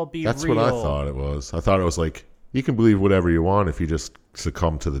it'll all be That's real. what I thought it was. I thought it was like, you can believe whatever you want if you just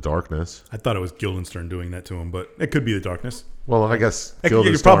succumb to the darkness. I thought it was Guildenstern doing that to him, but it could be the darkness. Well, I guess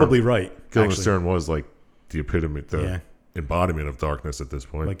You're probably right. actually. Guildenstern was like the epitome, the Yeah. embodiment of darkness at this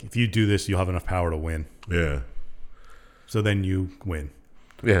point. Like, if you do this, you'll have enough power to win. Yeah. So then you win.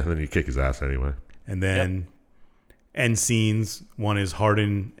 Yeah, and then you kick his ass anyway. And then end scenes. One is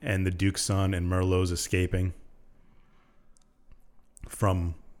Hardin and the Duke's son and Merlot's escaping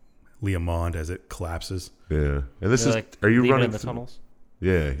from Leomond as it collapses. Yeah. And this They're is, like are you leaving running in the through, tunnels?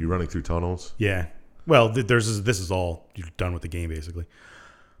 Yeah, you running through tunnels? Yeah. Well, this is all you're done with the game basically.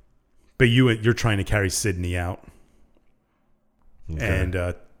 But you're trying to carry Sidney out, Okay.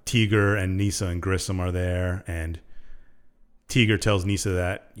 and Tiger and Nisa and Grissom are there, and Tiger tells Nisa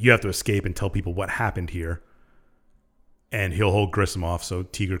that you have to escape and tell people what happened here, and he'll hold Grissom off. So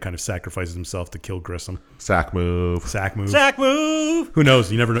Tiger kind of sacrifices himself to kill Grissom. Sack move. Sack move. Sack move! Who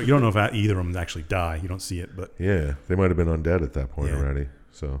knows? You never know. You don't know if either of them actually die. You don't see it, but Yeah, they might have been undead at that point Yeah. already.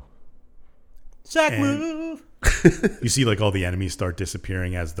 So Sack And- move! you see like all the enemies start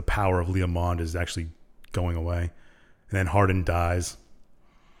disappearing as the power of Leomond is actually going away. And then Hardin dies.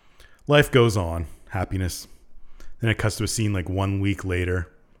 Life goes on. Happiness. Then it cuts to a scene like 1 week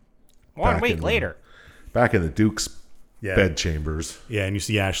later. One Back week in the- later. back in the Duke's Yeah. bed chambers. Yeah, and you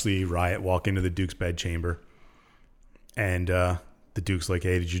see Ashley Riot walk into the Duke's bedchamber. And the Duke's like,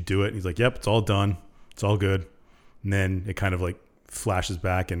 hey, did you do it? And he's like, yep, it's all done. It's all good. And then it kind of like flashes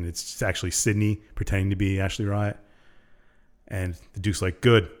back, and it's actually Sidney pretending to be Ashley Riot. And the Duke's like,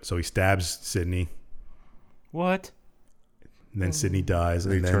 good. So he stabs Sidney. What? And then Sidney dies.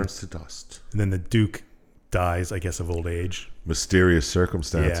 And And he then, turns to dust. and then the Duke dies, I guess, of old age. Mysterious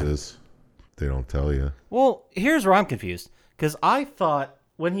circumstances. They don't tell you. Well, here's where I'm confused. Because I thought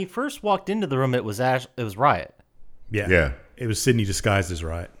when he first walked into the room, it was Riot. Yeah. Yeah. It was Sidney disguised as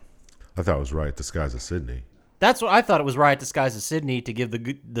Riot. I thought it was right. Disguise of Sydney. That's what I thought. It was Riot disguised as Sydney to give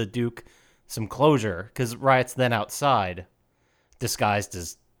the Duke some closure because Riot's then outside, disguised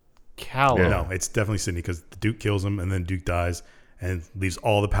as Callow. Yeah. No, it's definitely Sydney because the Duke kills him and then Duke dies and leaves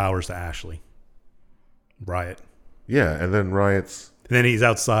all the powers to Ashley. Riot. Yeah, and then Riot's. And then he's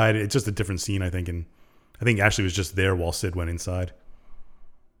outside. It's just a different scene, I think. And I think Ashley was just there while Sid went inside.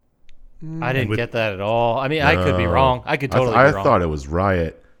 I didn't with- get that at all. I mean, I could be wrong. I could totally I be wrong. thought it was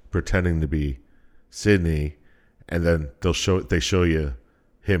Riot pretending to be Sydney, and then they show you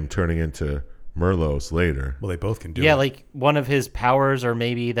him turning into Merlos later. Well, they both can do Yeah, it. like one of his powers, or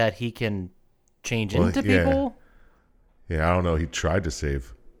maybe that he can change Well, into yeah. people. Yeah, I don't know. He tried to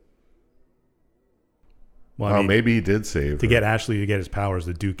save. Well, I mean, Maybe he did save to her. get Ashley to get his powers,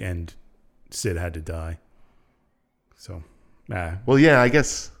 the Duke and Sid had to die. So, Well, yeah, I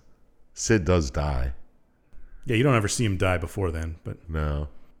guess Sid does die. yeah, you don't ever see him die before then, but No,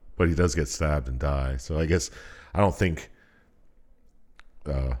 but he does get stabbed and die. So I guess I don't think.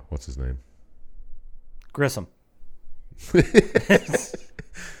 What's his name? Grissom.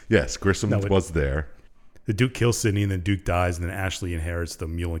 Yes, Grissom No, it- was there. the Duke kills Sydney and then Duke dies and then Ashley inherits the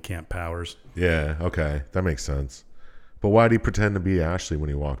Muhlenkamp powers. Yeah, okay, that makes sense. But why did he pretend to be Ashley when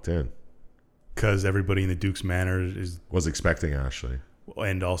he walked in? Because everybody in the Duke's manor is, Was expecting Ashley.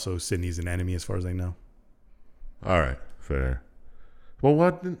 and also Sydney's an enemy as far as I know. All right, fair. Well,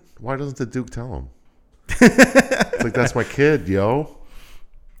 why doesn't the Duke tell him? It's like, that's my kid, yo.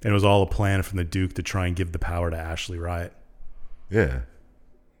 And it was all a plan from the Duke to try and give the power to Ashley Riot. Yeah.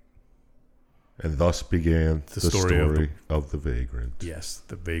 And thus began the story story of the Vagrant. Yes,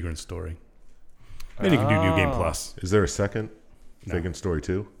 the Vagrant story. Then you can do New Game Plus. Is there a second Vagrant story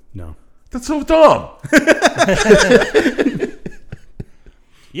too? No. That's so dumb.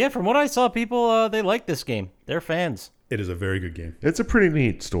 Yeah, from what I saw, people they like this game. They're fans. It is a very good game. It's a pretty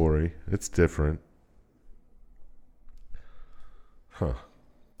neat story. It's different. Huh.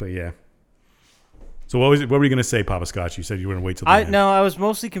 But yeah. So what were you going to say, Papa Scotch? You said you were going to wait till the end. No, I was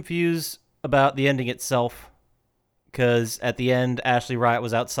mostly confused about the ending itself. Because at the end, Ashley Riot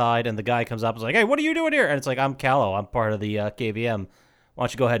was outside, and the guy comes up and is like, "Hey, what are you doing here?" And it's like, "I'm Callow. I'm part of the KVM. Why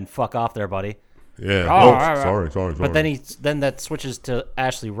don't you go ahead and fuck off there, buddy?" Yeah. Oh, Oh, sorry. But then that switches to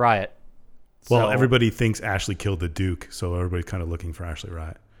Ashley Riot. Well, So- everybody thinks Ashley killed the Duke, so everybody's kind of looking for Ashley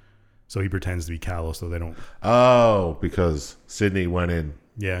Riot. So he pretends to be Callow, so they don't. Oh, because Sydney went in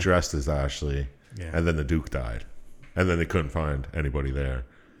Yeah. dressed as Ashley, Yeah. and then the Duke died, and then they couldn't find anybody there.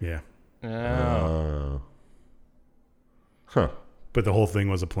 Yeah. Oh. Huh. But the whole thing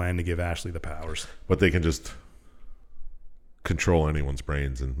was a plan to give Ashley the powers. But they can just control anyone's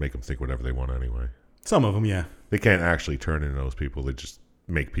brains and make them think whatever they want anyway. Some of them, yeah, They can't actually turn into those people. They just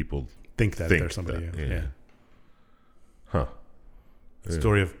make people think that think they're somebody that, else. yeah. Yeah. Huh.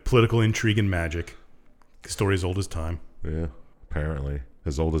 Story of political intrigue and magic. Story as old as time. Yeah, apparently.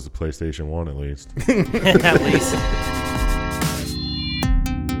 As old as the PlayStation 1, at least. At least.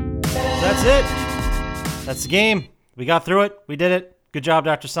 That's it. That's the game. We got through it. We did it. Good job,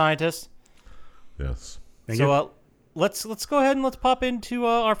 Dr. Scientist. Yes. Thank you. So let's go ahead and let's pop into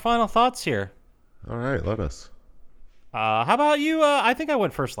our final thoughts here. All right, let us. How about you? I think I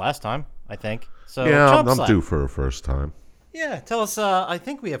went first last time. I think so. Yeah, Chump I'm Slap. due for a first time. Yeah, tell us. I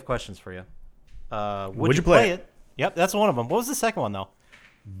think we have questions for you. Would Would you you play play it? Yep, that's one of them. What was the second one though?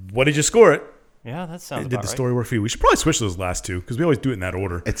 What did you score it? Yeah, that sounds Did about the right. story work for you? We should probably switch those last two because we always do it in that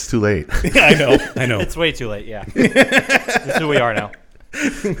order. It's too late. Yeah, I know. It's way too late. Yeah, that's who we are now.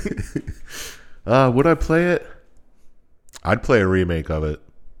 Would I play it? I'd play a remake of it.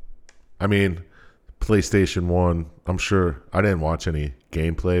 I mean, PlayStation 1, I'm sure. I didn't watch any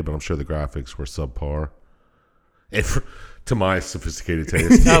gameplay, but I'm sure the graphics were subpar. If to my sophisticated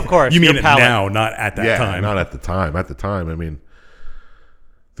taste. Of course, You mean your it palate. now, not at that Yeah, time. not at the time. At the time, I mean,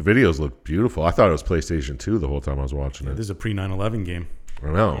 the videos look beautiful. I thought it was PlayStation 2 the whole time I was watching it. This is a pre 9/11 game. I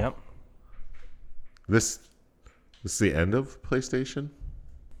don't know. Yep. This is the end of PlayStation?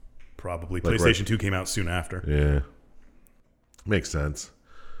 Probably. Like PlayStation right- 2 came out soon after. Yeah. Makes sense.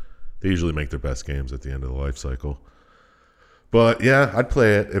 They usually make their best games at the end of the life cycle. But yeah, I'd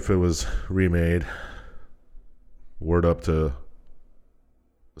play it if it was remade. Word up to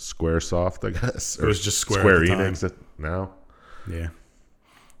Squaresoft, I guess. It was just Square at the Enix now. Yeah.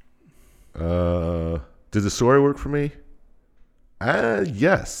 Did the story work for me?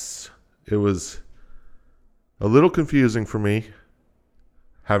 Yes. It was a little confusing for me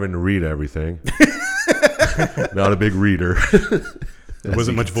having to read everything. Not a big reader. There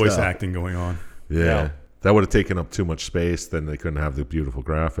wasn't much voice acting going on. Yeah. No. That would have taken up too much space. Then they couldn't have the beautiful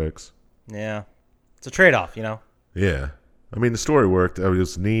graphics. Yeah, it's a trade-off, you know. Yeah. I mean, the story worked. It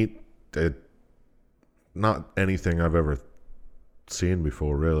was neat. Not anything I've ever seen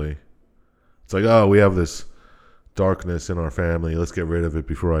before, really. It's like, oh, we have this darkness in our family. Let's get rid of it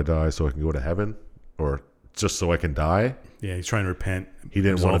before I die so I can go to heaven, or just so I can die. Yeah, he's trying to repent. He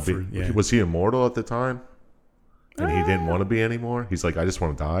didn't want to be. Yeah. Was he immortal at the time? And he didn't want to be anymore? He's like, I just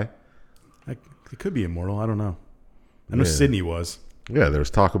want to die? It could be immortal. I don't know. I know Yeah. Sydney was. Yeah, there was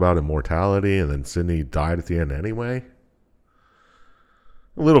talk about immortality, and then Sydney died at the end anyway.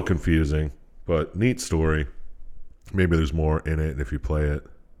 A little confusing, but neat story. Maybe there's more in it if you play it.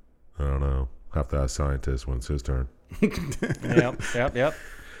 I don't know. Have to ask scientists when it's his turn. Yep.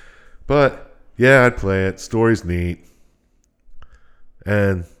 But, yeah, I'd play it. Story's neat.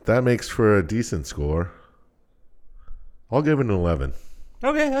 And that makes for a decent score. I'll give it an 11.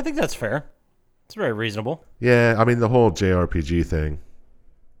 Okay, I think that's fair. It's very reasonable. Yeah, I mean, the whole JRPG thing,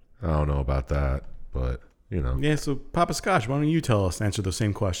 I don't know about that, but, you know. Yeah, so Papa Scotch, why don't you tell us, answer those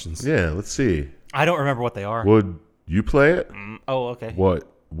same questions? Yeah, let's see. I don't remember what they are. Would you play it? Oh, okay.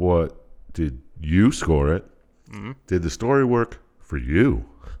 What did you score it? Did the story work for you?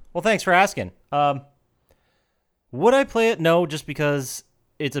 Well, thanks for asking. Would I play it? No, just because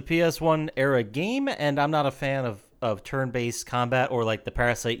it's a PS1 era game, and I'm not a fan of turn-based combat or like the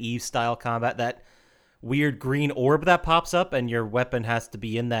Parasite Eve style combat. That weird green orb that pops up, and your weapon has to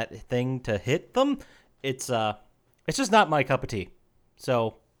be in that thing to hit them. It's just not my cup of tea.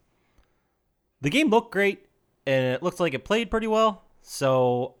 So the game looked great, and it looks like it played pretty well.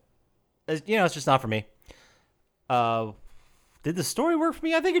 So it's just not for me. Did the story work for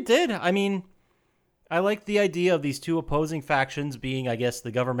me? I think it did. I mean, I like the idea of these two opposing factions being, I guess,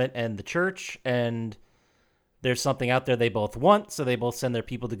 the government and the church, and there's something out there they both want, so they both send their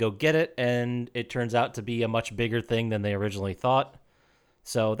people to go get it, and it turns out to be a much bigger thing than they originally thought.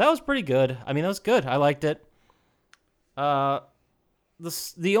 So that was pretty good. I mean, that was good. I liked it. The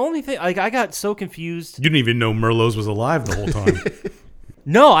only thing, I got so confused. You didn't even know Merlot's was alive the whole time.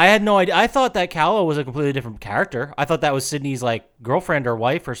 No, I had no idea. I thought that Callow was a completely different character. I thought that was Sydney's like girlfriend or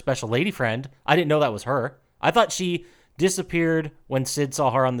wife or special lady friend. I didn't know that was her. I thought she disappeared when Sid saw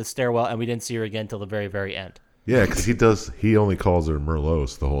her on the stairwell, and we didn't see her again till the very, very end. Yeah, because he only calls her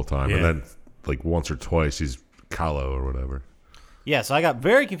Merlot's the whole time, Yeah. and then like once or twice he's Callow or whatever. Yeah, so I got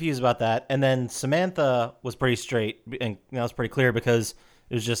very confused about that, and then Samantha was pretty straight, and that was pretty clear because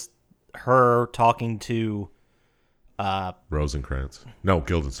it was just her talking to Rosencrantz. No,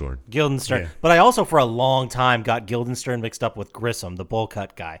 Guildenstern. Guildenstern. Yeah. But I also, for a long time, got Guildenstern mixed up with Grissom, the bowl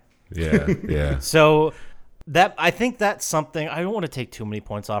cut guy. Yeah, yeah. So I think that's something. I don't want to take too many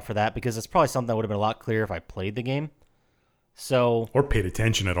points off for that because it's probably something that would have been a lot clearer if I played the game. So Or paid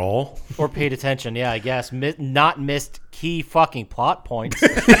attention at all. or paid attention, yeah, I guess. Not missed key fucking plot points.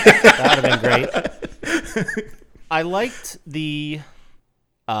 That would have been great. I liked the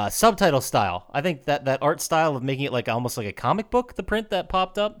subtitle style. I think that art style of making it like almost like a comic book, the print that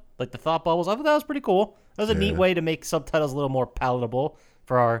popped up, like the thought bubbles, I thought that was pretty cool. That was a neat way to make subtitles a little more palatable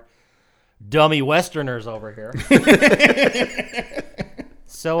for our dummy Westerners over here.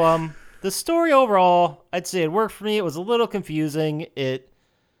 So, the story overall, I'd say it worked for me. It was a little confusing.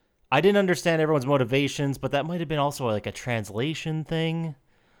 I didn't understand everyone's motivations, but that might have been also like a translation thing.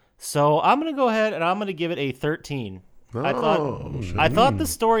 So I'm going to go ahead and I'm going to give it a 13. I thought the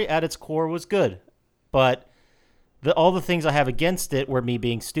story at its core was good, but all the things I have against it were me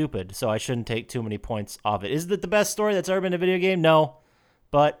being stupid, so I shouldn't take too many points off it. Is it the best story that's ever been in a video game? No,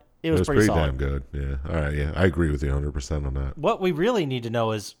 but it was pretty solid. Damn good. Yeah. All right. Yeah, I agree with you 100% on that. What we really need to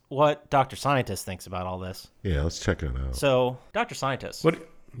know is what Dr. Scientist thinks about all this. Yeah, let's check it out. So, Dr. Scientist, What?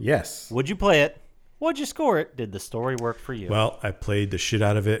 Yes. would you play it? Would you score it? Did the story work for you? Well, I played the shit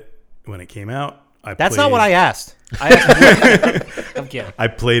out of it when it came out. That's not what I asked. I'm kidding. I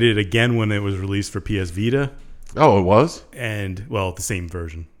played it again when it was released for PS Vita, Oh, it was? and well, the same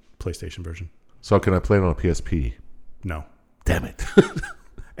version, PlayStation version. So can I play it on a PSP? No, Damn it.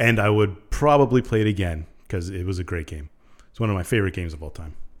 and I would probably play it again because it was a great game. It's one of my favorite games of all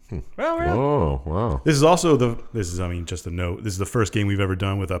time. Well, yeah. Oh, wow. This is also just a note. This is the first game we've ever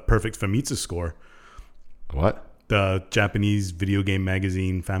done with a perfect Famitsu score. What? The Japanese video game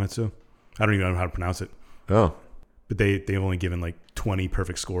magazine Famitsu. I don't even know how to pronounce it, Oh. but they've only given like 20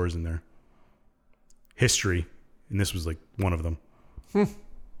 perfect scores in their history, and this was like one of them.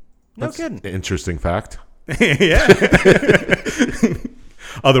 No kidding. Interesting fact. Yeah.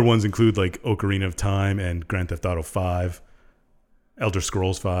 Other ones include like Ocarina of Time and Grand Theft Auto 5, Elder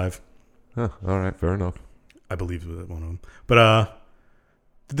Scrolls 5. Huh, all right, fair enough. I believe was one of them. But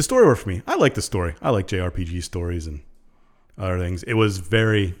did the story work for me? I like the story. I like JRPG stories and other things. It was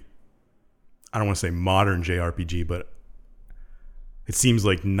very, I don't want to say modern JRPG, but it seems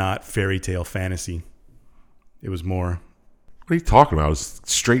like not fairy tale fantasy. It was more What are you talking about? It's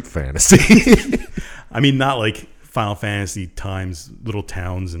straight fantasy. I mean, not like Final Fantasy times little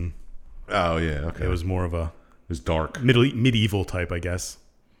towns, and Oh yeah, okay. it was more of a It was dark. medieval type, I guess.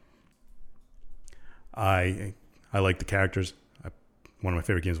 I like the characters. One of my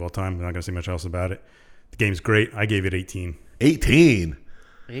favorite games of all time. I'm not going to say much else about it. The game's great. I gave it 18. 18.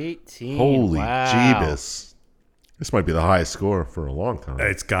 18. Holy wow. Jeebus. This might be the highest score for a long time.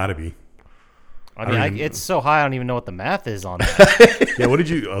 It's got to be. I mean, it's so high, I don't even know what the math is on that. Yeah, what did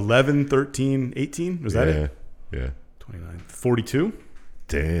you... 11, 13, 18? Was that it? Yeah. 29. 42?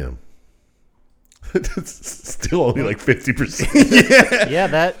 Damn. It's still only like 50%. Yeah,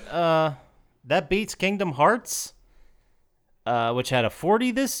 that beats Kingdom Hearts, which had a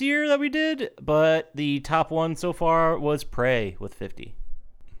 40 this year that we did, but the top one so far was Prey with 50.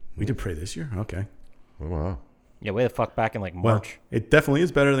 We did Prey this year? Okay. Oh, wow. Yeah, way the fuck back in like Well, March. it definitely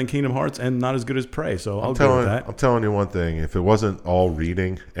is better than Kingdom Hearts and not as good as Prey, so I'll I'm go with telling, that. I'm telling you one thing. If it wasn't all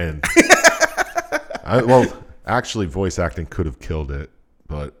reading and... actually, voice acting could have killed it,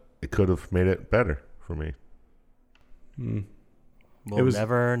 but it could have made it better for me. We'll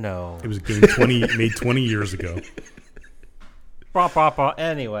never know. It was a game made 20 years ago.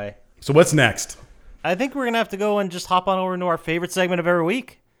 Anyway, So what's next? I think we're going to have to go and just hop on over into our favorite segment of every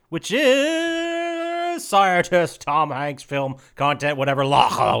week, which is Scientist Tom Hanks film content, whatever,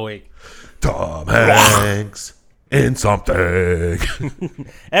 lock of the week. Tom Hanks in something.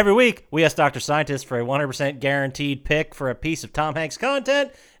 Every week, we ask Dr. Scientist for a 100% guaranteed pick for a piece of Tom Hanks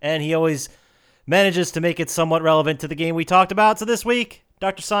content, and he always manages to make it somewhat relevant to the game we talked about. So this week,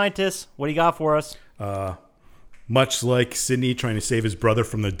 Dr. Scientist, what do you got for us? Much like Sidney trying to save his brother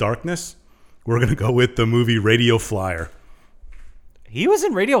from the darkness, we're going to go with the movie Radio Flyer. He was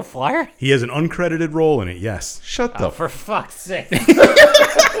in Radio Flyer? He has an uncredited role in it, yes. Shut the For fuck's sake.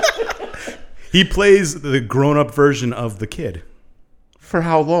 He plays the grown-up version of the kid. For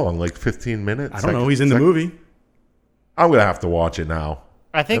how long? Like 15 minutes? I don't know. He's in the movie. I'm going to have to watch it now.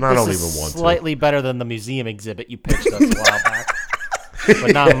 I think And I this don't is even want to. slightly better than the museum exhibit you pitched us a while back.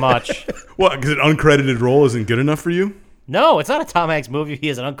 But not much. What, because an uncredited role isn't good enough for you? No, it's not a Tom Hanks movie. He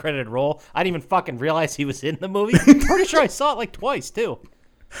has an uncredited role. I didn't even fucking realize he was in the movie. Pretty sure I saw it like twice, too.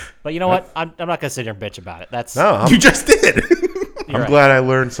 But you know what? I'm not going to sit here and bitch about it. That's No, I'm, You just did. I'm glad I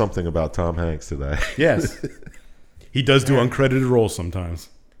learned something about Tom Hanks today. Yes. He does do uncredited roles sometimes.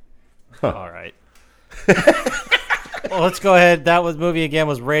 all right. Well, let's go ahead. That movie again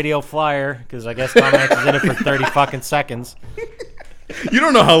was Radio Flyer, because I guess Tom Hanks is in it for 30 fucking seconds. You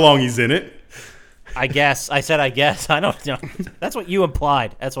don't know how long he's in it. I guess. I said I guess. I don't know. That's what you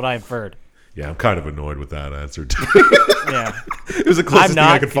implied. That's what I inferred. Yeah, I'm kind of annoyed with that answer, too. Yeah. It was the closest thing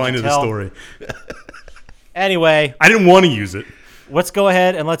I not, could find could to you the tell? story. Anyway, I didn't want to use it. let's go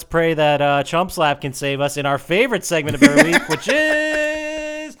ahead and let's pray that Chump Slap can save us in our favorite segment of every week, which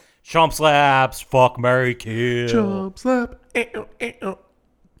is Chump Slap's Fuck, Marry, Kill. Jump, slap.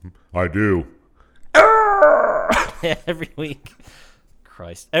 I do. Every week.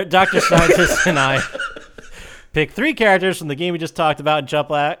 Christ. Dr. Scientist and I pick 3 characters from the game we just talked about, and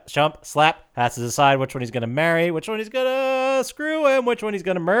Chump Slap has to decide which one he's going to marry, which one he's going to screw, and which one he's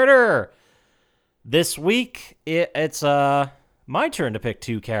going to murder. This week, it's my turn to pick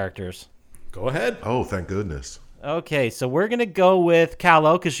 2 characters. Go ahead. Oh, thank goodness. Okay, so we're going to go with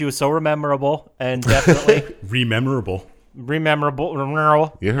Callow because she was so memorable and definitely Rememberable.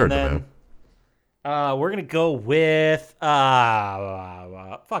 memorable. You heard And the then, man. we're going to go with,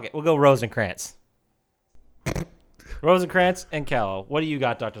 fuck it, we'll go Rosencrantz. Rosencrantz and Callow. What do you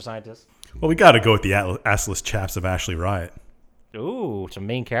got, Dr. Scientist? Well, we got to go with the assless chaps of Ashley Riot. Ooh, some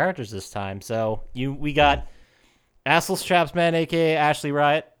main characters this time. So we got Assless Chaps Man, a.k.a. Ashley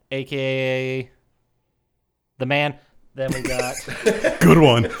Riot, a.k.a. The Man. Then we got... Good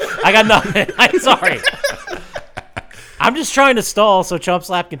one. I got nothing. I'm sorry. I'm just trying to stall so Chump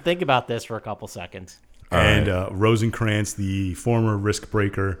Slap can think about this for a couple seconds. And Rosencrantz, the former risk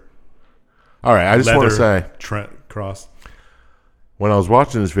breaker. All right, I just want to say, cross. when I was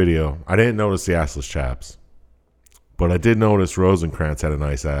watching this video, I didn't notice the assless chaps. But I did notice Rosencrantz had a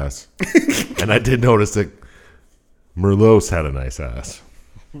nice ass. And I did notice that Merlos had a nice ass.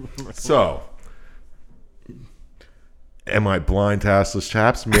 So, am I blind to assless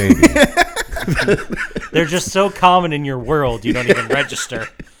chaps? Maybe. They're just so common in your world, you don't even register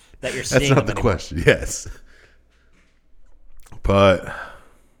that you're seeing That's not them the anymore. question. Yes. But,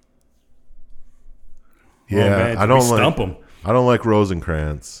 yeah, man, I don't stump like... him. I don't like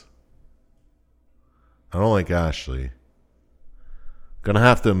Rosencrantz. I don't like Ashley. Gonna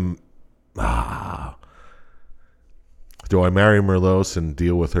have to... Do I marry Merlos and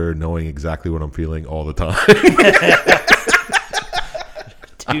deal with her knowing exactly what I'm feeling all the time?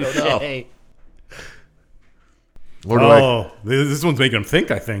 Touche. Or do I? Oh, this one's making him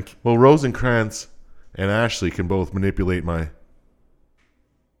think, I think. Well, Rosencrantz and Ashley can both manipulate my.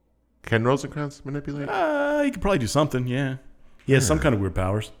 Can Rosencrantz manipulate? He could probably do something, yeah. He has some kind of weird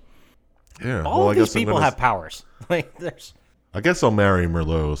powers. Yeah. All well, of I these guess I'm people gonna- have powers. Like, there's. I guess I'll marry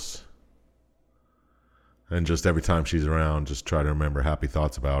Merlos. And just every time she's around, just try to remember happy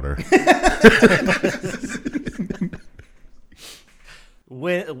thoughts about her.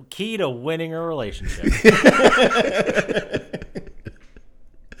 Key to winning a relationship.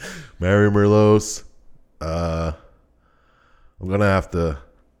 Marry Merlos. I'm gonna have to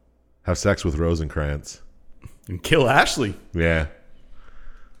have sex with Rosencrantz. And kill Ashley. Yeah.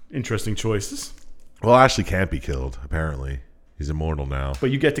 Interesting choices. Well, Ashley can't be killed. Apparently, he's immortal now.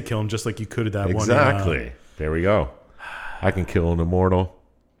 But you get to kill him just like you could at that Exactly. one. There we go. I can kill an immortal,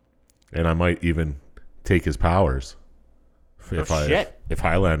 and I might even take his powers shit. if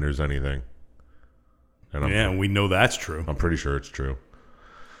Highlander's anything. And Yeah, and we know that's true. I'm pretty sure it's true.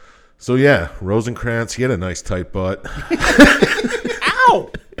 So yeah, Rosencrantz, he had a nice tight butt.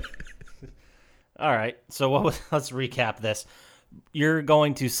 Ow! All right. So let's recap this. You're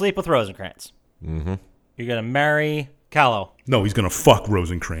going to sleep with Rosencrantz. Mm-hmm. You're going to marry Callow. No, he's going to fuck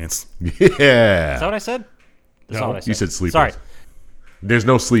Rosencrantz. Is Yeah. that what I said? That's not what I You said sleep. Sorry. There's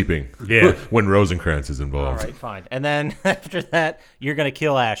no sleeping. Yeah. when Rosencrantz is All involved. right, fine. And then after that, you're going to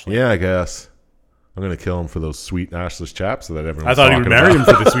kill Ashley. Yeah, I guess. I'm gonna kill him for those sweet ashless chaps that everyone. I thought he would marry him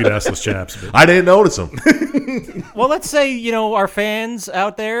for the sweet assless chaps. But I didn't notice them. Well, let's say, our fans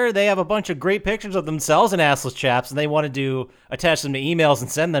out there, they have a bunch of great pictures of themselves in assless chaps, and they wanted to attach them to emails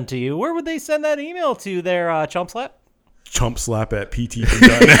and send them to you. Where would they send that email to? Their chump slap? chump slap at pt.net.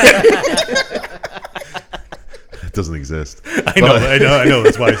 It doesn't exist. I know.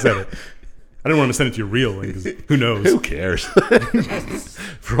 That's why I said it. I didn't want to send it to your real link, 'cause who knows? Who cares?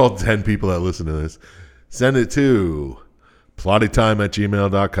 For all 10 people that listen to this, send it to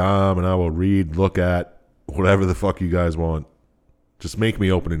plottytime@gmail.com, and I will read, look at whatever the fuck you guys want. Just make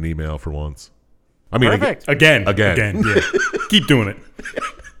me open an email for once. I mean, Perfect. Again. Yeah. Keep doing it.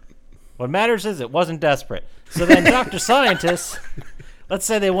 What matters is it wasn't desperate. So then, Dr. Scientist, let's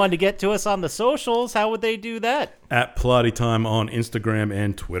say they wanted to get to us on the socials. How would they do that? At Plotty Time on Instagram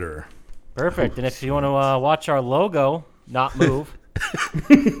and Twitter. Perfect. And if you want to watch our logo not move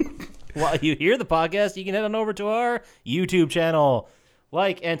while you hear the podcast, you can head on over to our YouTube channel.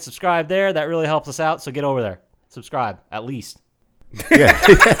 Like and subscribe there. That really helps us out. So get over there. Subscribe, at least. yeah,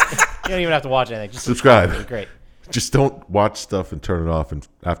 You don't even have to watch anything. Just subscribe. It's great. Just don't watch stuff and turn it off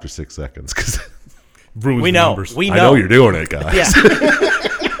after 6 seconds, because Ruins We the know. numbers. We know. I know you're doing it, guys. Yeah.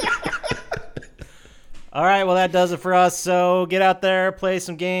 All right, well, that does it for us. So get out there, play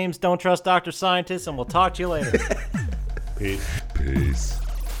some games. Don't trust Dr. Scientist, and we'll talk to you later. Peace. Peace.